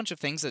involves a whole bunch of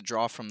things that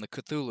draw from the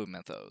Cthulhu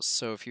mythos.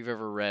 So if you've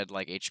ever read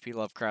like H.P.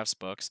 Lovecraft's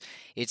books,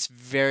 it's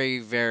very,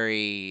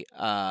 very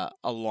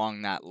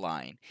along that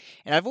line.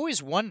 And I've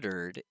always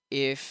wondered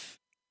if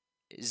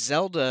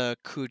Zelda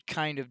could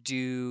kind of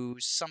do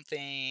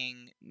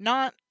something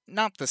not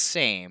the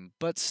same,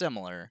 but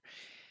similar,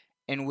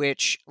 in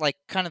which, like,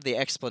 kind of the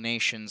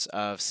explanations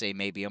of, say,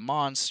 maybe a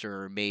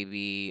monster, or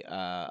maybe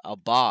a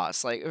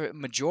boss, like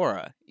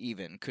Majora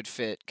even could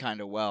fit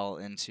kind of well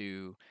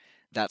into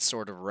that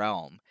sort of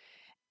realm.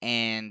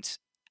 And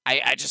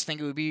I just think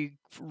it would be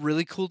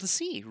really cool to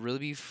see, really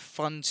be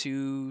fun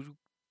to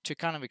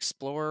kind of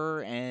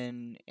explore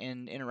and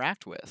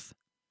interact with.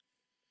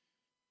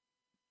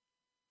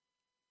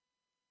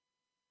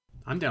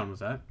 I'm down with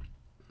that.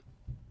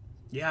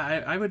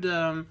 Yeah, I would.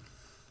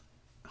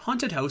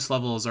 Haunted house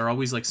levels are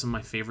always like some of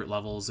my favorite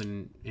levels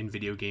in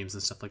video games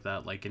and stuff like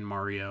that, like in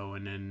Mario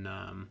and in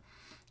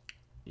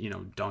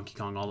Donkey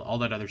Kong, all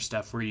that other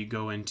stuff where you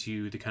go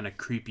into the kind of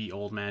creepy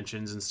old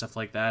mansions and stuff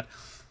like that.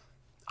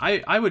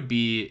 I would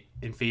be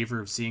in favor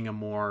of seeing a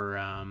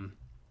more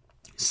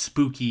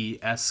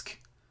spooky-esque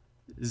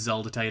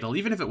Zelda title,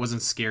 even if it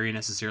wasn't scary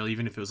necessarily,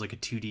 even if it was like a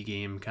 2D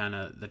game kind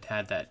of that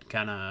had that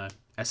kind of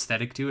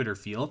aesthetic to it or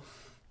feel.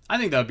 I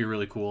think that would be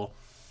really cool.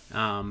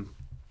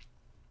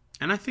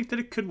 And I think that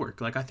it could work.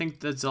 Like, I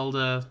think that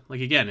Zelda, like,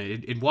 again,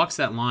 it walks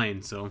that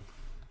line, so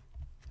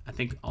I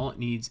think all it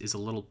needs is a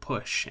little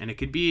push, and it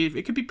could be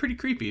pretty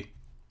creepy.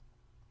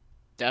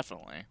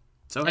 Definitely.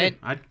 So hey,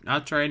 And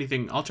I'll try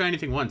anything. I'll try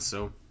anything once.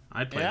 So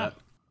I'd play yeah, that.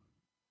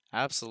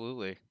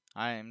 absolutely.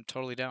 I am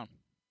totally down.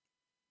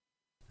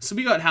 So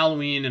we got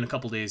Halloween in a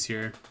couple days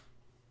here.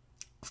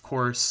 Of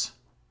course,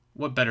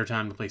 what better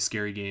time to play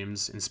scary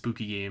games and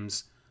spooky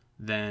games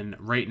than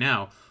right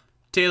now?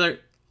 Taylor,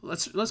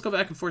 let's go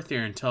back and forth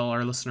here and tell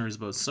our listeners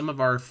about some of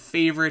our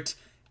favorite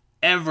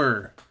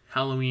ever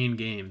Halloween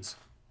games.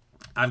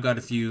 I've got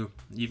a few.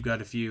 You've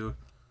got a few.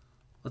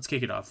 Let's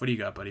kick it off. What do you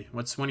got, buddy?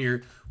 What's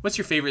your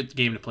favorite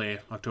game to play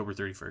October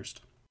 31st?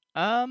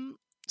 Um.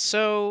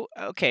 So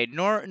okay.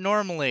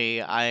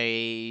 Normally,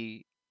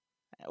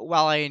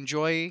 while I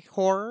enjoy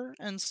horror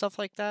and stuff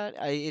like that,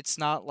 it's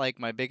not like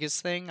my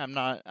biggest thing. I'm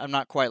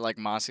not quite like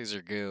Mossies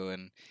or Goo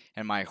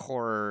and my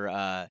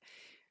horror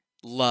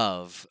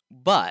love.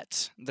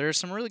 But there's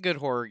some really good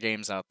horror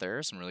games out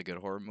there. Some really good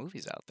horror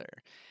movies out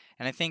there.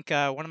 And I think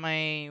one of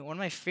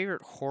my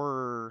favorite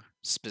horror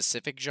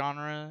specific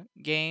genre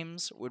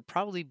games would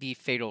probably be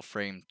Fatal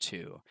Frame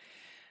 2.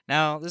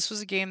 Now, this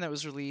was a game that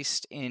was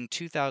released in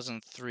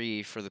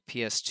 2003 for the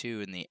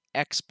PS2 and the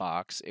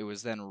Xbox. It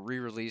was then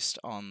re-released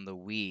on the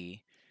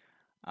Wii,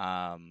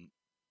 um,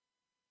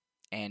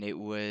 and it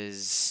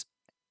was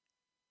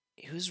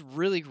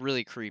really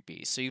really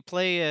creepy. So you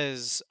play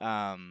as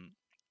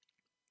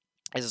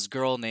this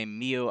girl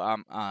named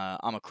Miyo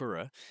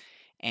Amakura,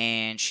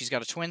 and she's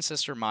got a twin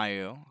sister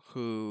Mayu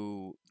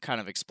who kind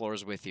of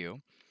explores with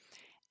you,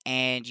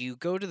 and you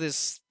go to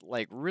this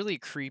like really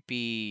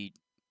creepy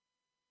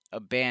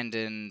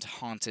abandoned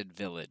haunted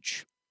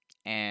village,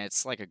 and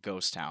it's like a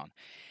ghost town,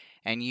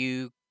 and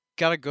you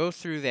got to go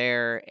through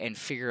there and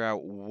figure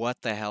out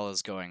what the hell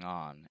is going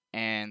on.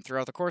 And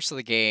throughout the course of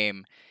the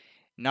game,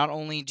 not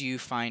only do you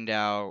find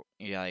out,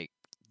 like,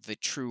 the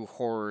true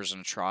horrors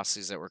and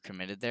atrocities that were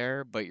committed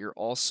there, but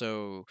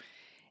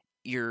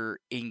you're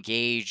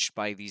engaged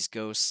by these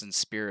ghosts and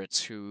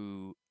spirits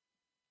who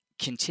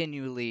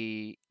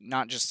continually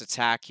not just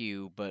attack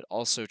you, but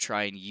also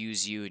try and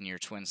use you and your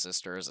twin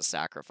sister as a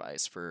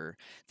sacrifice for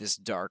this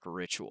dark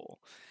ritual.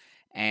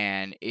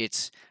 And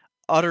it's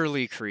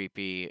utterly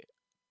creepy,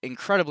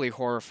 incredibly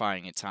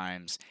horrifying at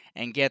times.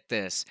 And get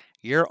this,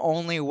 your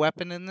only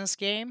weapon in this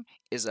game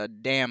is a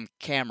damn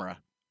camera.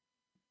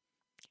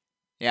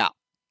 Yeah,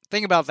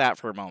 think about that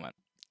for a moment.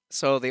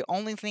 So the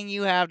only thing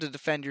you have to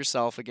defend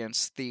yourself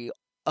against the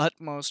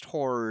utmost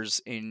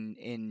horrors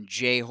in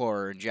J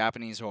horror and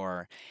Japanese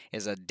horror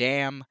is a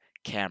damn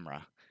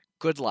camera.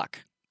 Good luck.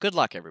 Good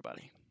luck,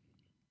 everybody.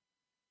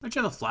 Don't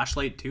you have a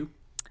flashlight too? Or is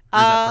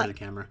that part Uh, of the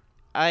camera?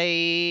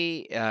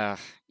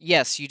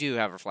 yes, you do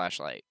have a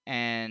flashlight,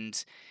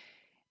 and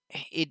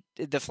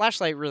the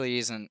flashlight really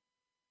isn't.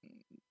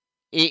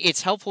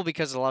 It's helpful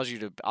because it allows you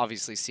to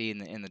obviously see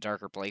in the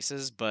darker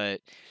places,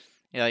 but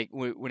like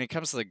when it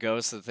comes to the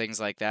ghosts and things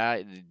like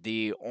that,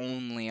 the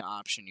only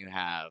option you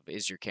have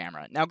is your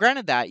camera. Now,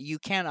 granted that you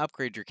can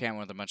upgrade your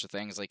camera with a bunch of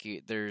things. Like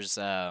there's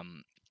a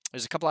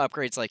couple of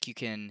upgrades, like you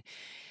can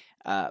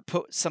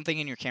put something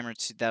in your camera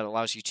that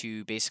allows you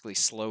to basically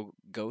slow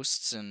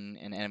ghosts and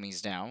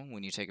enemies down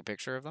when you take a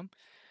picture of them,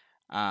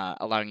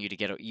 allowing you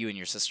to you and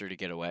your sister to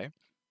get away.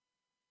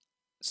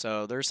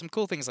 So there's some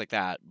cool things like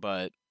that,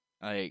 but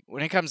like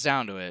when it comes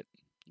down to it,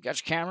 you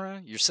got your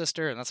camera, your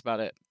sister, and that's about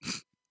it.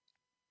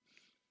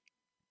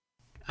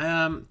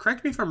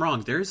 Correct me if I'm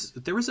wrong. There was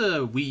a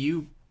Wii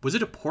U. Was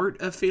it a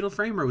port of Fatal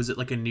Frame, or was it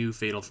like a new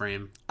Fatal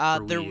Frame for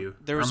There Wii U?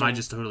 there Or was am I a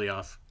just totally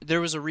off?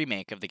 there was a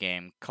remake of the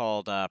game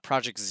called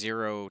Project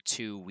Zero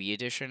 2 Wii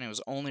Edition. It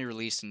was only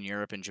released in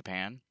Europe and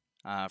Japan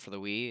for the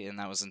Wii, and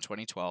that was in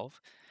 2012.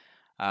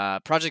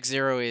 Project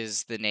Zero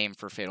is the name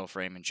for Fatal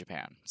Frame in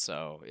Japan,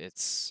 so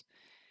it's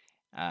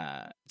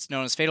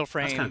known as Fatal That's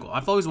kind of Frame cool.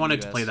 I've always in the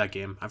wanted to play US. that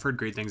game. I've heard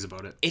great things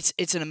about it.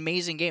 It's an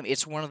amazing game.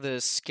 It's one of the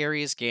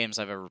scariest games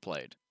I've ever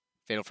played.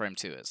 Fatal Frame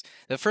 2 is.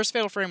 The first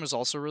Fatal Frame was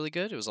also really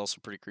good. It was also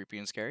pretty creepy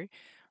and scary,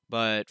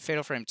 but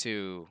Fatal Frame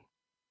 2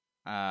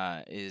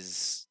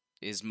 is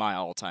my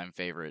all-time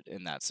favorite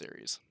in that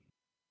series.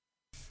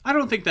 I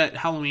don't think that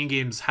Halloween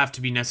games have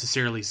to be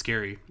necessarily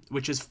scary,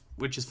 which is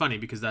funny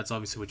because that's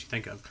obviously what you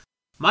think of.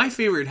 My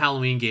favorite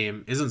Halloween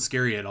game isn't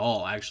scary at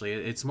all. Actually,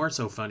 it's more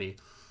so funny.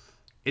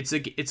 It's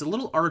a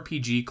little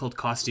RPG called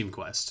Costume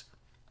Quest,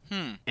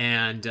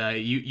 and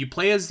you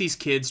play as these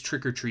kids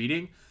trick or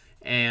treating,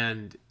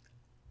 and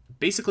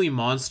basically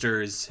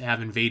monsters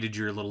have invaded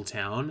your little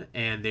town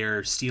and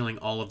they're stealing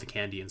all of the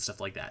candy and stuff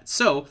like that.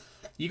 So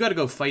you got to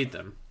go fight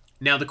them.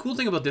 Now the cool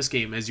thing about this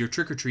game is you're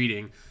trick or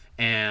treating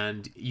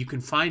and you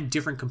can find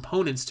different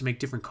components to make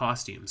different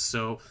costumes.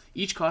 So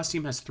each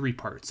costume has 3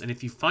 parts, and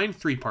if you find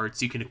 3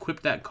 parts, you can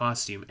equip that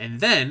costume, and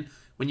then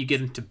when you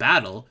get into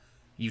battle,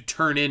 you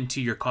turn into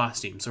your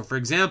costume. So for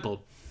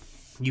example,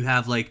 you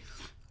have like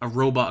a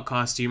robot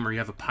costume, or you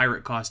have a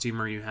pirate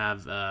costume, or you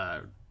have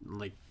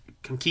like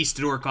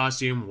conquistador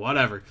costume,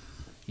 whatever.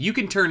 You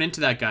can turn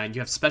into that guy and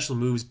you have special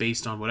moves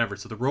based on whatever.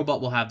 So the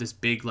robot will have this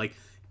big like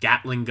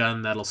Gatling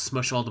gun that'll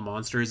smush all the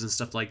monsters and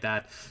stuff like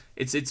that.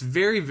 It's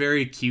very,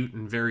 very cute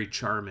and very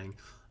charming.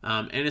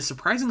 And a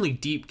surprisingly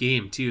deep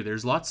game too.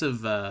 There's lots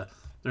of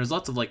There's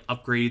lots of like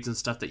upgrades and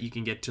stuff that you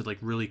can get to like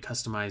really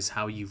customize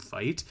how you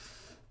fight.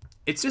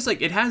 It's just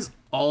like it has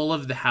all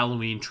of the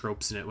Halloween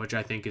tropes in it, which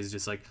I think is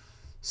just like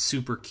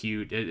super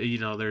cute.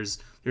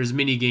 There's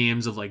mini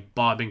games of like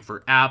bobbing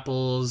for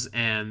apples,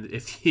 and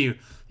if you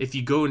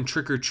go and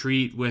trick or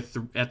treat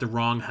at the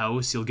wrong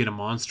house, you'll get a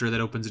monster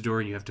that opens a door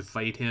and you have to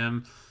fight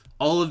him.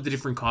 All of the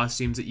different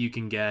costumes that you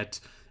can get.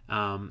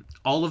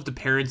 All of the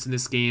parents in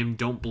this game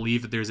don't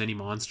believe that there's any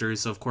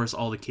monsters, so of course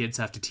all the kids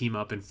have to team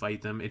up and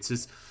fight them.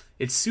 It's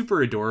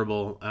super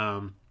adorable.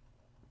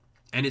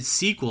 And its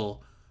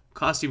sequel,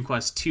 Costume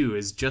Quest 2,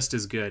 is just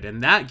as good.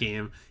 And that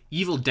game,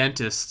 evil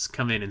dentists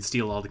come in and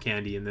steal all the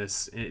candy in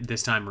this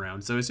time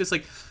around. So it's just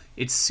like,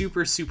 it's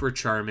super, super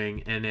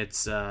charming, and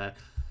it's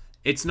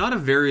not a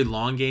very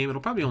long game. It'll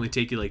probably only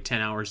take you like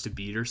 10 hours to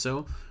beat or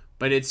so.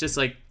 But it's just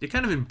like, it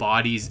kind of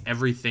embodies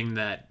everything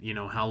that,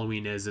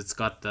 Halloween is. It's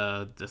got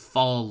the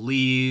fall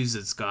leaves.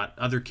 It's got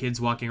other kids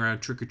walking around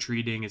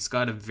trick-or-treating. It's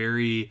got a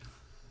very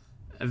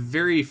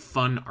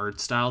fun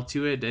art style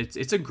to it.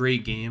 It's a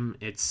great game.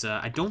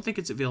 I don't think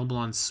it's available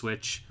on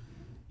Switch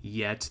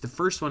yet. The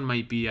first one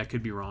might be. I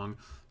could be wrong.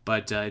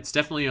 But it's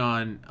definitely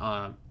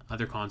on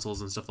other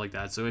consoles and stuff like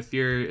that. So if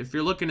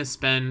you're looking to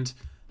spend,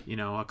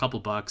 a couple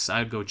bucks,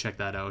 I'd go check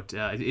that out.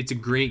 It's a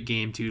great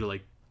game, too, to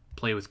like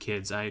play with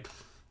kids.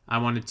 I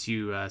wanted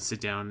to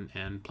sit down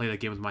and play that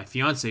game with my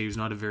fiance, who's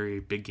not a very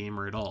big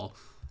gamer at all,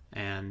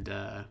 and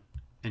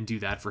do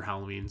that for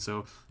Halloween.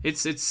 So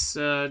it's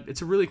a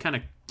really kind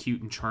of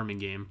cute and charming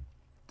game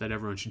that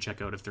everyone should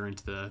check out if they're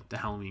into the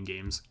Halloween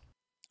games.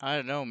 I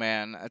don't know,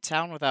 man. A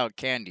town without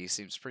candy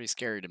seems pretty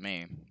scary to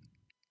me.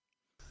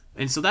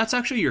 And so that's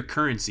actually your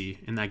currency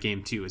in that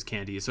game too, is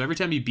candy. So every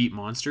time you beat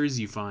monsters,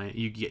 you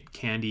get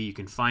candy. You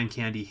can find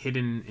candy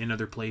hidden in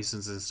other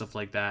places and stuff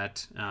like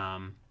that.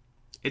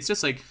 It's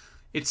just like,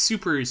 it's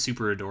super,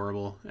 super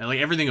adorable. Like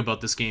everything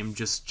about this game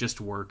just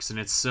works, and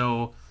it's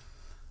so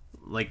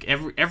like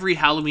every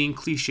Halloween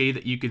cliche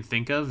that you can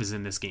think of is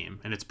in this game,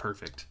 and it's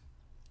perfect.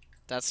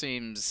 That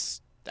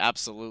seems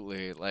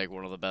absolutely like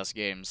one of the best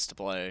games to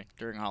play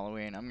during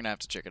Halloween. I'm gonna have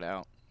to check it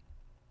out.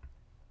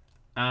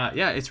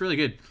 Yeah, it's really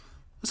good.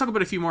 Let's talk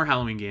about a few more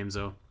Halloween games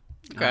though.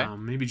 Okay.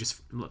 Maybe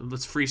just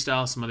let's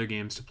freestyle some other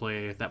games to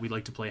play that we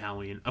like to play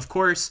Halloween. Of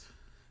course,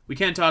 we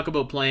can't talk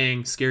about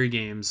playing scary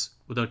games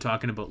without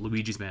talking about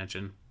Luigi's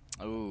Mansion.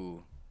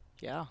 Oh,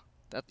 yeah.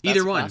 That's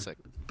Either a one. classic.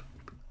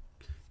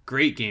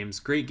 Great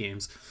games.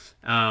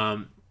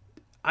 I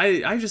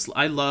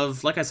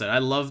love, like I said, I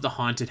love the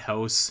haunted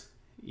house,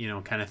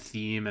 kind of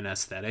theme and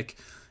aesthetic.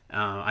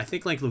 I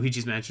think like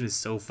Luigi's Mansion is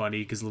so funny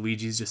because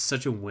Luigi's just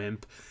such a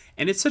wimp,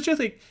 and it's such a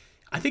like,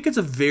 I think it's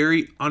a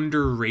very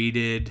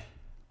underrated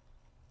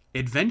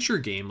adventure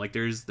game. Like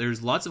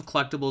there's lots of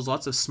collectibles,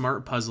 lots of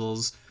smart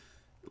puzzles.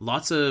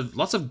 Lots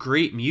of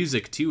great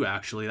music too,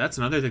 actually. That's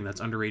another thing that's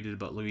underrated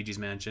about Luigi's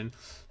Mansion.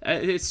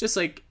 It's just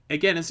like,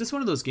 again, it's just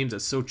one of those games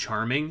that's so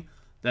charming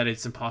that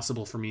it's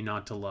impossible for me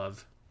not to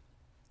love.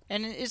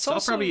 And it's So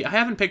also... I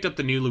haven't picked up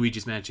the new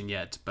Luigi's Mansion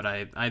yet, but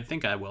I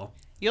think I will.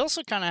 You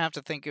also kind of have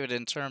to think of it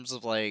in terms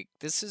of like,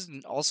 this is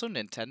also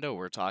Nintendo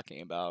we're talking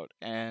about,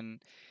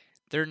 and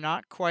they're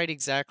not quite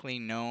exactly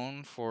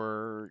known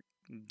for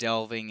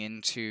delving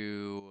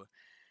into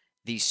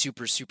the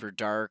super, super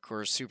dark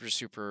or super,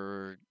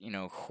 super,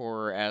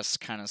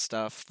 horror-esque kind of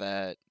stuff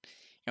that,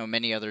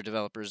 many other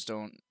developers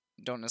don't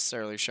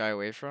necessarily shy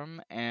away from.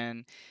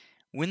 And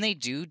when they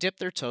do dip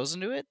their toes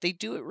into it, they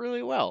do it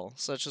really well,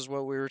 such as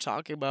what we were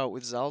talking about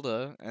with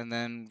Zelda. And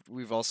then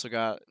we've also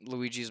got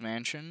Luigi's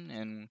Mansion,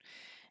 and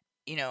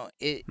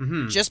it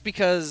just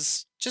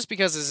because it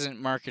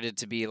isn't marketed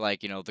to be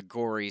like, the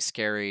gory,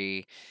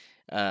 scary,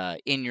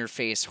 in your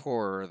face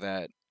horror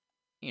that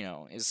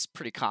is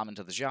pretty common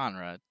to the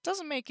genre,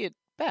 doesn't make it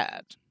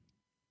bad.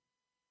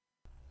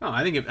 Oh,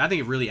 I think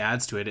it really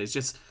adds to it. It's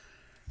just,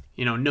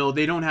 no,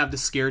 they don't have the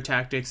scare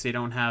tactics, they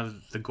don't have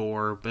the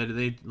gore, but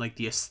they like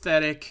the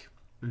aesthetic,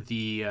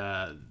 the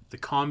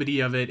comedy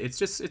of it. It's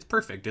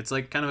perfect. It's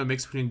like kind of a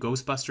mix between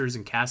Ghostbusters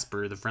and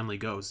Casper the Friendly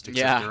Ghost,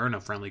 except there are no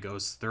friendly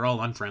ghosts. They're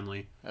all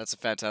unfriendly. That's a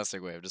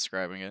fantastic way of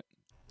describing it.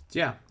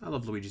 Yeah, I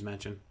love Luigi's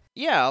Mansion.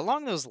 Yeah,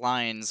 along those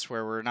lines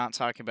where we're not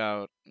talking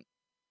about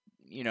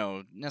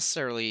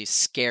necessarily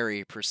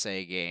scary per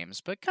se games,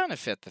 but kind of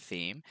fit the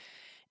theme,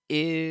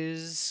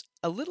 is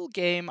a little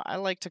game I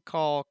like to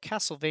call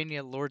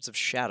Castlevania Lords of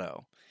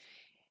Shadow.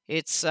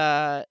 It's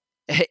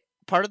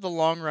part of the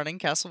long-running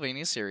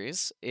Castlevania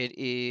series. It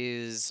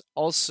is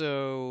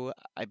also,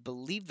 I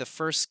believe, the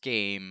first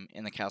game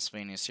in the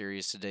Castlevania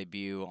series to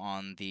debut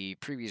on the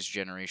previous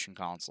generation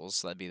consoles,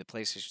 so that'd be the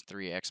PlayStation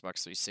 3,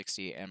 Xbox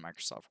 360, and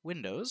Microsoft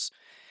Windows.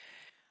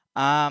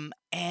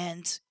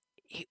 And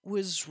it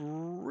was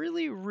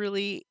really,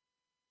 really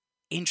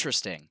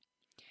interesting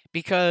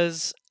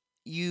because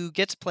you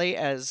get to play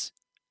as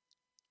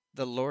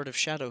the Lord of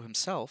Shadow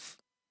himself,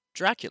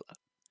 Dracula.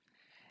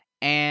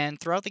 And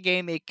throughout the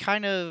game, it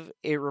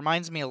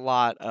reminds me a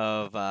lot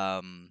of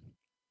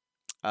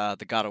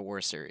the God of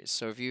War series.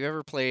 So if you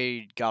ever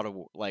played God of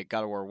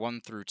War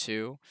 1 through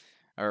 2,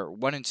 or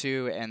 1 and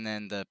 2, and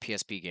then the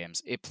PSP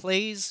games. It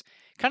plays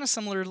kind of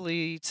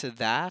similarly to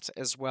that,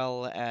 as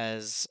well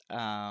as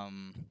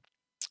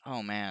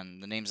oh man,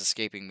 the name's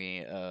escaping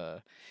me.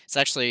 It's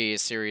actually a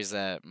series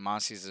that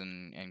Mossies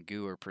and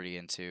Goo are pretty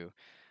into.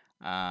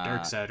 Uh,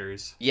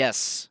 Darksiders.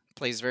 yes,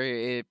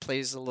 it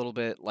plays a little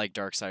bit like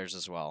Darksiders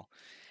as well.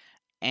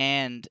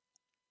 And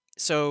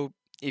so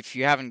if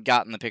you haven't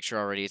gotten the picture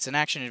already, it's an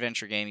action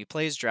adventure game. You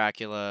play as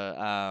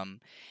Dracula,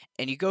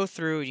 and you go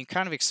through and you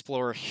kind of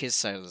explore his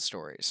side of the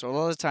story. So a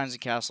lot of times in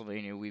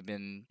Castlevania, we've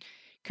been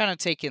kind of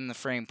taking the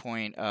frame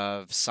point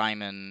of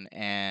Simon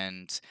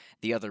and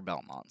the other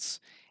Belmonts,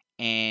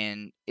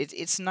 and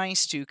it's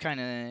nice to kind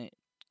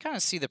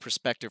of see the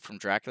perspective from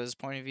Dracula's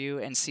point of view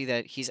and see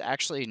that he's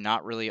actually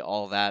not really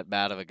all that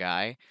bad of a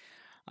guy.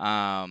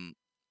 Um,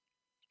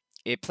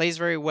 it plays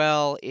very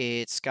well.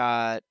 It's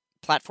got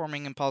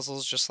platforming and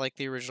puzzles just like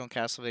the original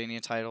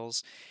Castlevania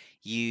titles.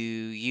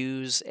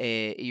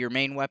 Your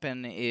main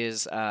weapon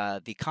is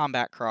the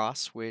combat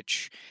cross,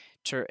 which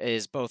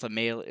is both a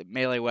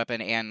melee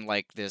weapon and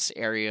like this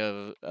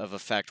area of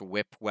effect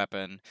whip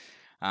weapon.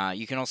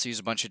 You can also use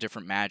a bunch of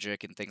different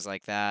magic and things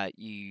like that.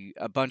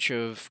 A bunch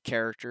of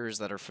characters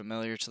that are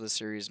familiar to the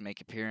series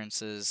make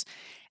appearances,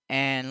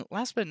 and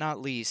last but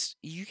not least,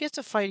 you get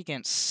to fight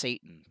against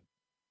Satan.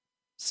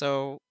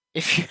 So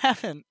if you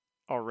haven't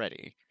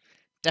already,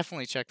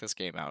 definitely check this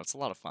game out. It's a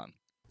lot of fun.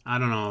 I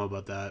don't know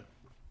about that.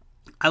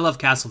 I love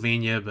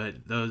Castlevania, but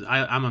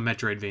I'm a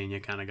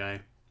Metroidvania kind of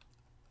guy.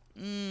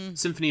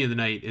 Symphony of the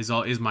Night is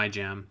my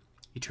jam.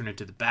 You turn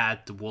into the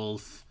bat, the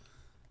wolf,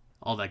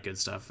 all that good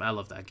stuff. I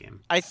love that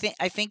game. I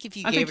think if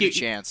you gave it a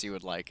chance, you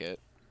would like it.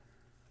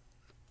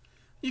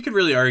 You could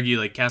really argue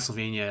like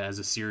Castlevania as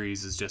a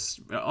series is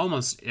just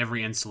almost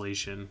every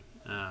installation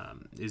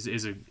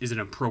is an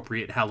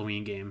appropriate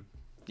Halloween game.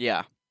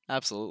 Yeah,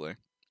 absolutely.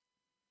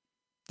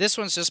 This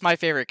one's just my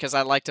favorite because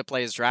I like to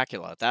play as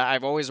Dracula.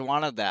 I've always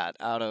wanted that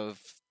out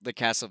of the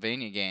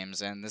Castlevania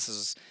games, and this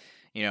is,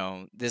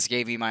 this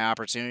gave me my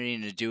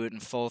opportunity to do it in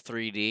full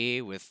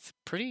 3D with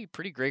pretty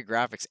great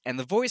graphics, and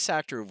the voice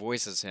actor who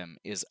voices him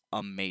is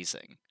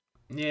amazing.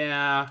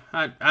 Yeah,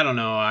 I don't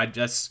know.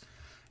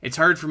 It's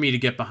hard for me to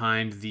get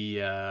behind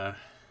the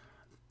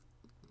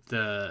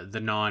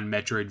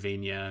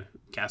non-Metroidvania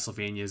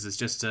Castlevanias. It's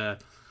just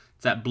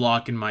that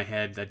block in my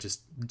head that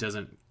just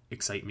doesn't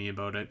excite me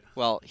about it.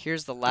 Well,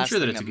 here's the last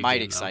thing that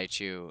might excite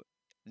you.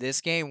 This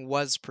game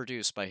was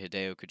produced by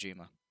Hideo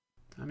Kojima.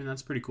 I mean,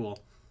 that's pretty cool.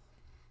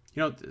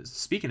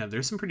 Speaking of,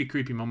 there's some pretty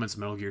creepy moments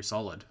in Metal Gear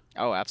Solid.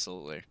 Oh,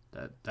 absolutely.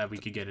 That we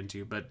could get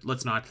into, but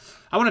let's not.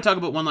 I want to talk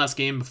about one last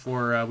game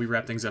before we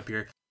wrap things up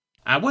here.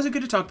 I wasn't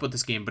going to talk about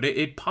this game, but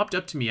it popped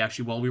up to me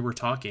actually while we were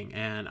talking,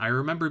 and I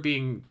remember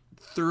being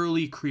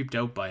thoroughly creeped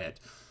out by it.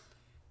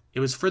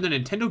 It was for the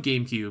Nintendo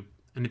GameCube,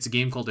 and it's a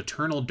game called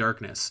Eternal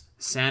Darkness,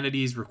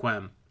 Sanity's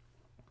Requiem.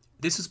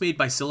 This was made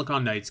by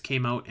Silicon Knights,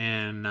 came out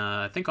in,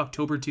 I think,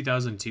 October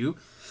 2002.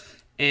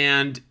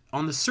 And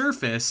on the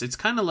surface, it's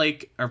kind of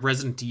like a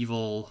Resident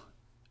Evil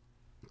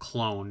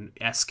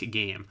clone-esque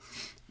game.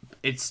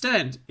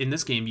 Instead, in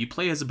this game, you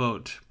play as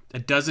about a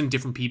dozen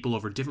different people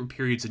over different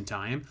periods in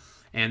time.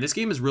 And this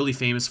game is really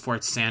famous for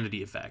its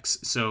sanity effects.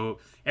 So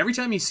every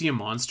time you see a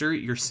monster,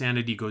 your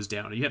sanity goes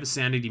down. You have a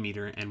sanity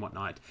meter and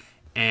whatnot.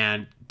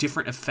 And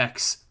different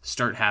effects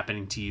start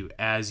happening to you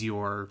as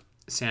your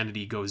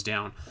sanity goes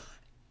down.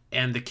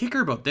 And the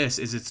kicker about this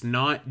is it's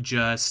not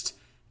just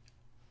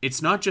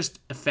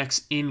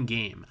effects in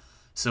game.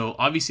 So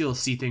obviously you'll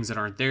see things that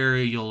aren't there,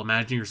 you'll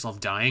imagine yourself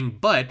dying,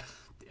 but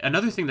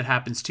another thing that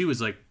happens too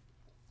is like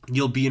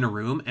you'll be in a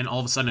room and all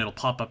of a sudden it'll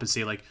pop up and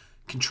say like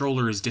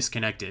controller is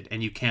disconnected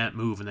and you can't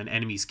move, and then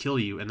enemies kill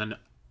you, and then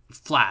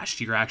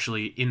flash, you're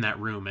actually in that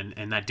room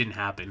and that didn't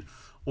happen.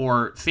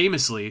 Or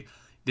famously,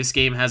 this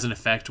game has an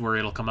effect where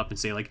it'll come up and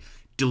say like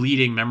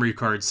deleting memory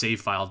card save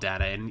file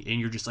data, and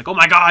you're just like, oh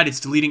my god, it's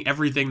deleting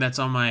everything that's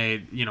on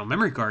my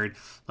memory card.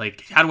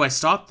 Like, how do I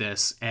stop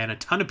this? And a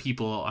ton of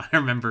people, I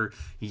remember,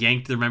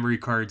 yanked their memory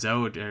cards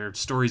out, or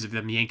stories of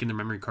them yanking their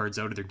memory cards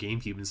out of their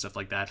GameCube and stuff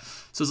like that.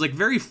 So it's like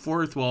very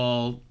fourth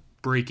wall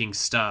breaking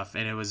stuff,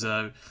 and it was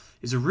a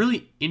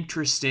really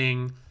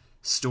interesting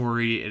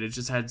story, and it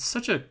just had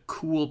such a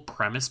cool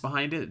premise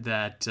behind it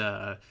that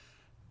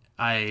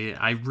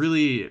I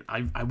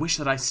wish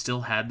that I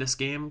still had this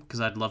game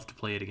because I'd love to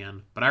play it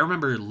again. But I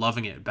remember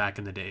loving it back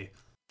in the day.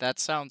 That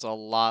sounds a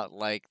lot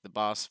like the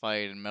boss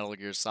fight in Metal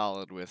Gear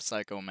Solid with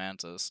Psycho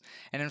Mantis.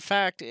 And in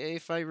fact,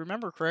 if I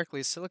remember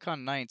correctly,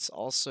 Silicon Knights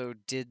also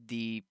did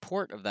the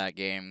port of that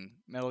game,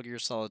 Metal Gear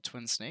Solid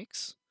Twin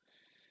Snakes.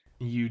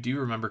 You do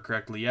remember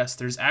correctly, yes.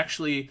 There's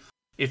actually,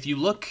 if you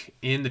look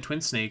in the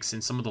Twin Snakes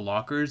in some of the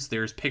lockers,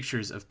 there's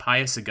pictures of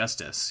Pius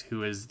Augustus,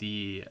 who is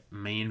the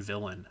main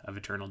villain of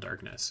Eternal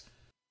Darkness.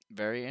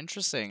 Very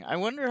interesting. I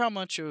wonder how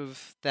much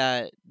of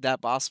that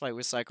boss fight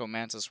with Psycho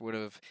Mantis would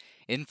have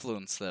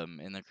influenced them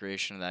in the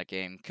creation of that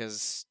game.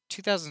 Because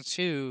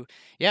 2002,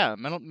 yeah,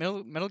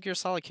 Metal Gear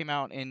Solid came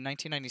out in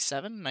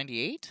 1997,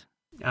 98?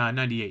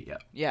 98, yeah.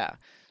 Yeah.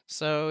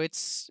 So it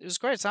was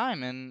quite a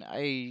time, and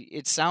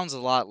it sounds a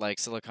lot like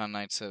Silicon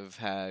Knights have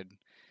had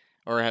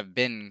or have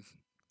been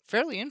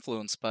fairly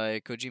influenced by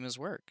Kojima's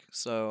work.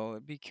 So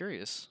I'd be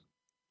curious.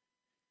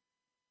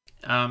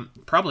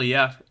 Probably,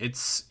 yeah.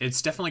 It's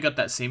definitely got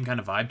that same kind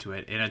of vibe to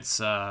it, and it's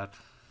a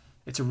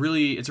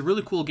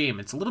really cool game.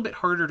 It's a little bit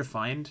harder to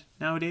find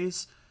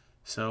nowadays.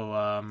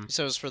 So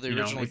So it's for the you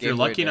know, original if Game you're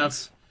Boy lucky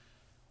Advance?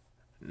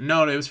 enough,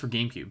 no, it was for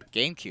GameCube.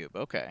 GameCube.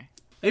 Okay.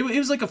 It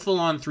was like a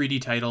full-on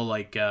 3D title,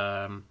 like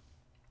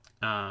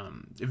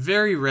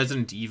very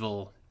Resident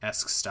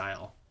Evil-esque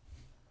style.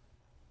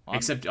 Well,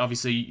 Except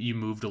obviously you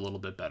moved a little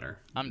bit better.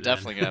 I'm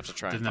definitely gonna have to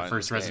try than and the find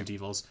first this Resident game.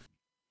 Evils.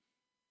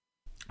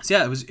 So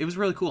yeah, it was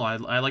really cool.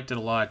 I liked it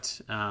a lot.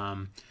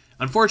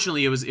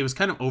 Unfortunately, it was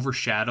kind of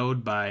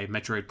overshadowed by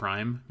Metroid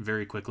Prime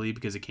very quickly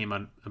because it came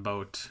out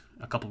about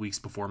a couple weeks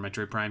before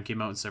Metroid Prime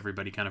came out, so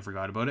everybody kind of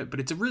forgot about it. But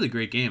it's a really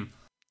great game.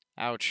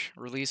 Ouch.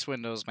 Release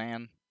windows,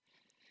 man.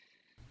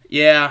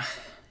 Yeah.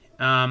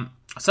 So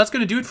that's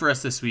gonna do it for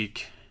us this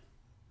week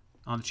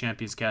on the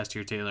Champions Cast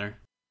here, Taylor.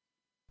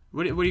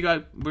 What do you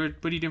got? What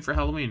are you doing for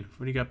Halloween?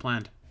 What do you got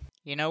planned?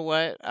 You know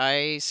what?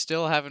 I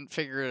still haven't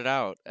figured it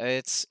out.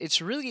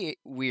 It's really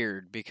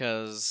weird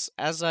because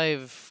as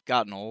I've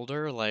gotten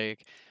older,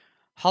 like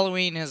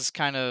Halloween has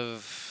kind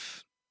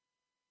of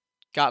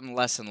gotten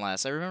less and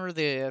less. I remember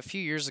a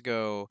few years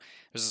ago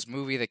there's this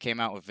movie that came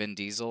out with Vin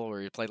Diesel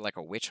where he played like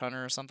a witch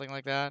hunter or something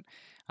like that.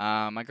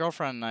 My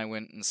girlfriend and I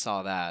went and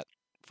saw that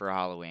for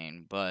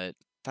Halloween, but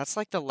that's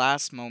like the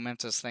last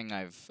momentous thing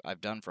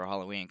I've done for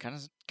Halloween. Kind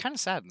of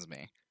saddens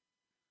me.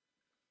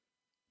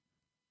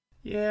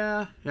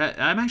 Yeah,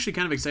 I'm actually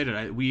kind of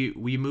excited.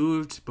 We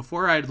moved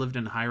before. I had lived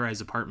in a high-rise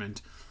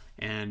apartment,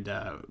 and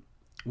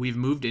we've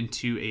moved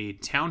into a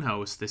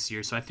townhouse this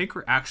year. So I think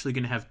we're actually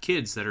going to have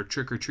kids that are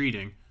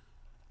trick-or-treating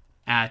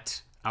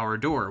at our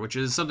door, which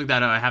is something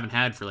that I haven't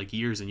had for like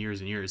years and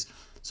years and years.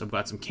 So I've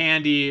got some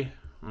candy.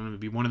 I'm going to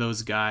be one of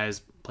those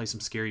guys, play some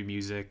scary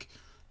music,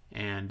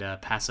 and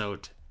pass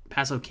out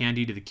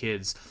candy to the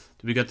kids.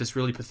 We got this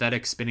really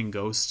pathetic spinning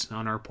ghost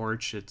on our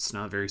porch. It's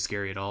not very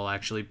scary at all,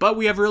 actually. But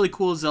we have really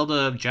cool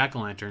Zelda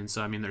jack-o'-lanterns,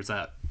 so I mean, there's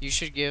that. You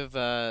should give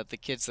the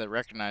kids that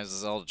recognize the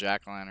Zelda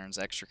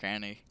jack-o'-lanterns extra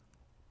candy.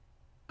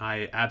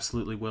 I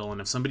absolutely will.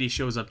 And if somebody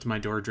shows up to my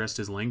door dressed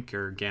as Link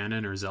or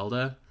Ganon or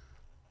Zelda,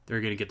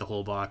 they're going to get the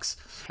whole box.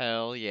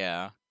 Hell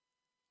yeah.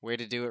 Way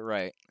to do it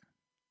right.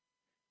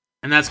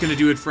 And that's going to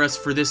do it for us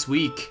for this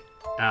week.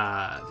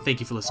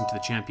 Thank you for listening to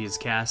the Champions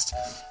Cast.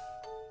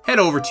 Head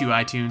over to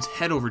iTunes,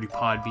 head over to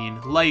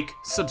Podbean, like,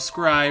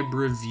 subscribe,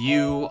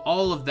 review,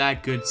 all of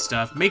that good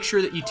stuff. Make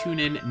sure that you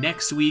tune in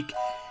next week.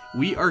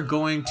 We are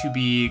going to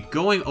be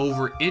going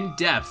over in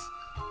depth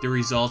the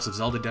results of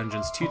Zelda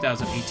Dungeon's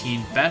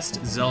 2018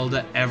 Best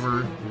Zelda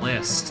Ever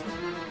list.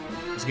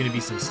 There's going to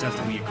be some stuff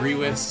that we agree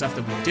with, stuff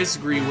that we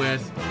disagree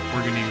with.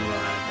 We're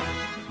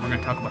going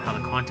to talk about how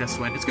the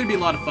contest went. It's going to be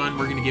a lot of fun.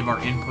 We're going to give our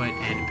input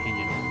and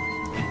opinion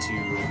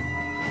into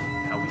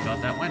how we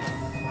thought that went.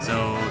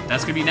 So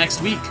that's going to be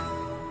next week.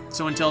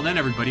 So until then,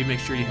 everybody, make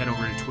sure you head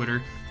over to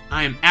Twitter.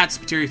 I am at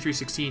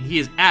Spiteri316. He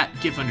is at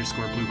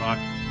GIF_Bluehawk.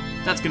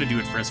 That's going to do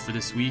it for us for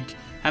this week.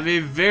 Have a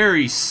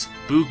very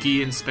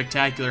spooky and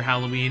spectacular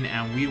Halloween,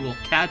 and we will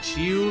catch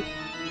you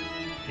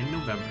in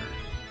November.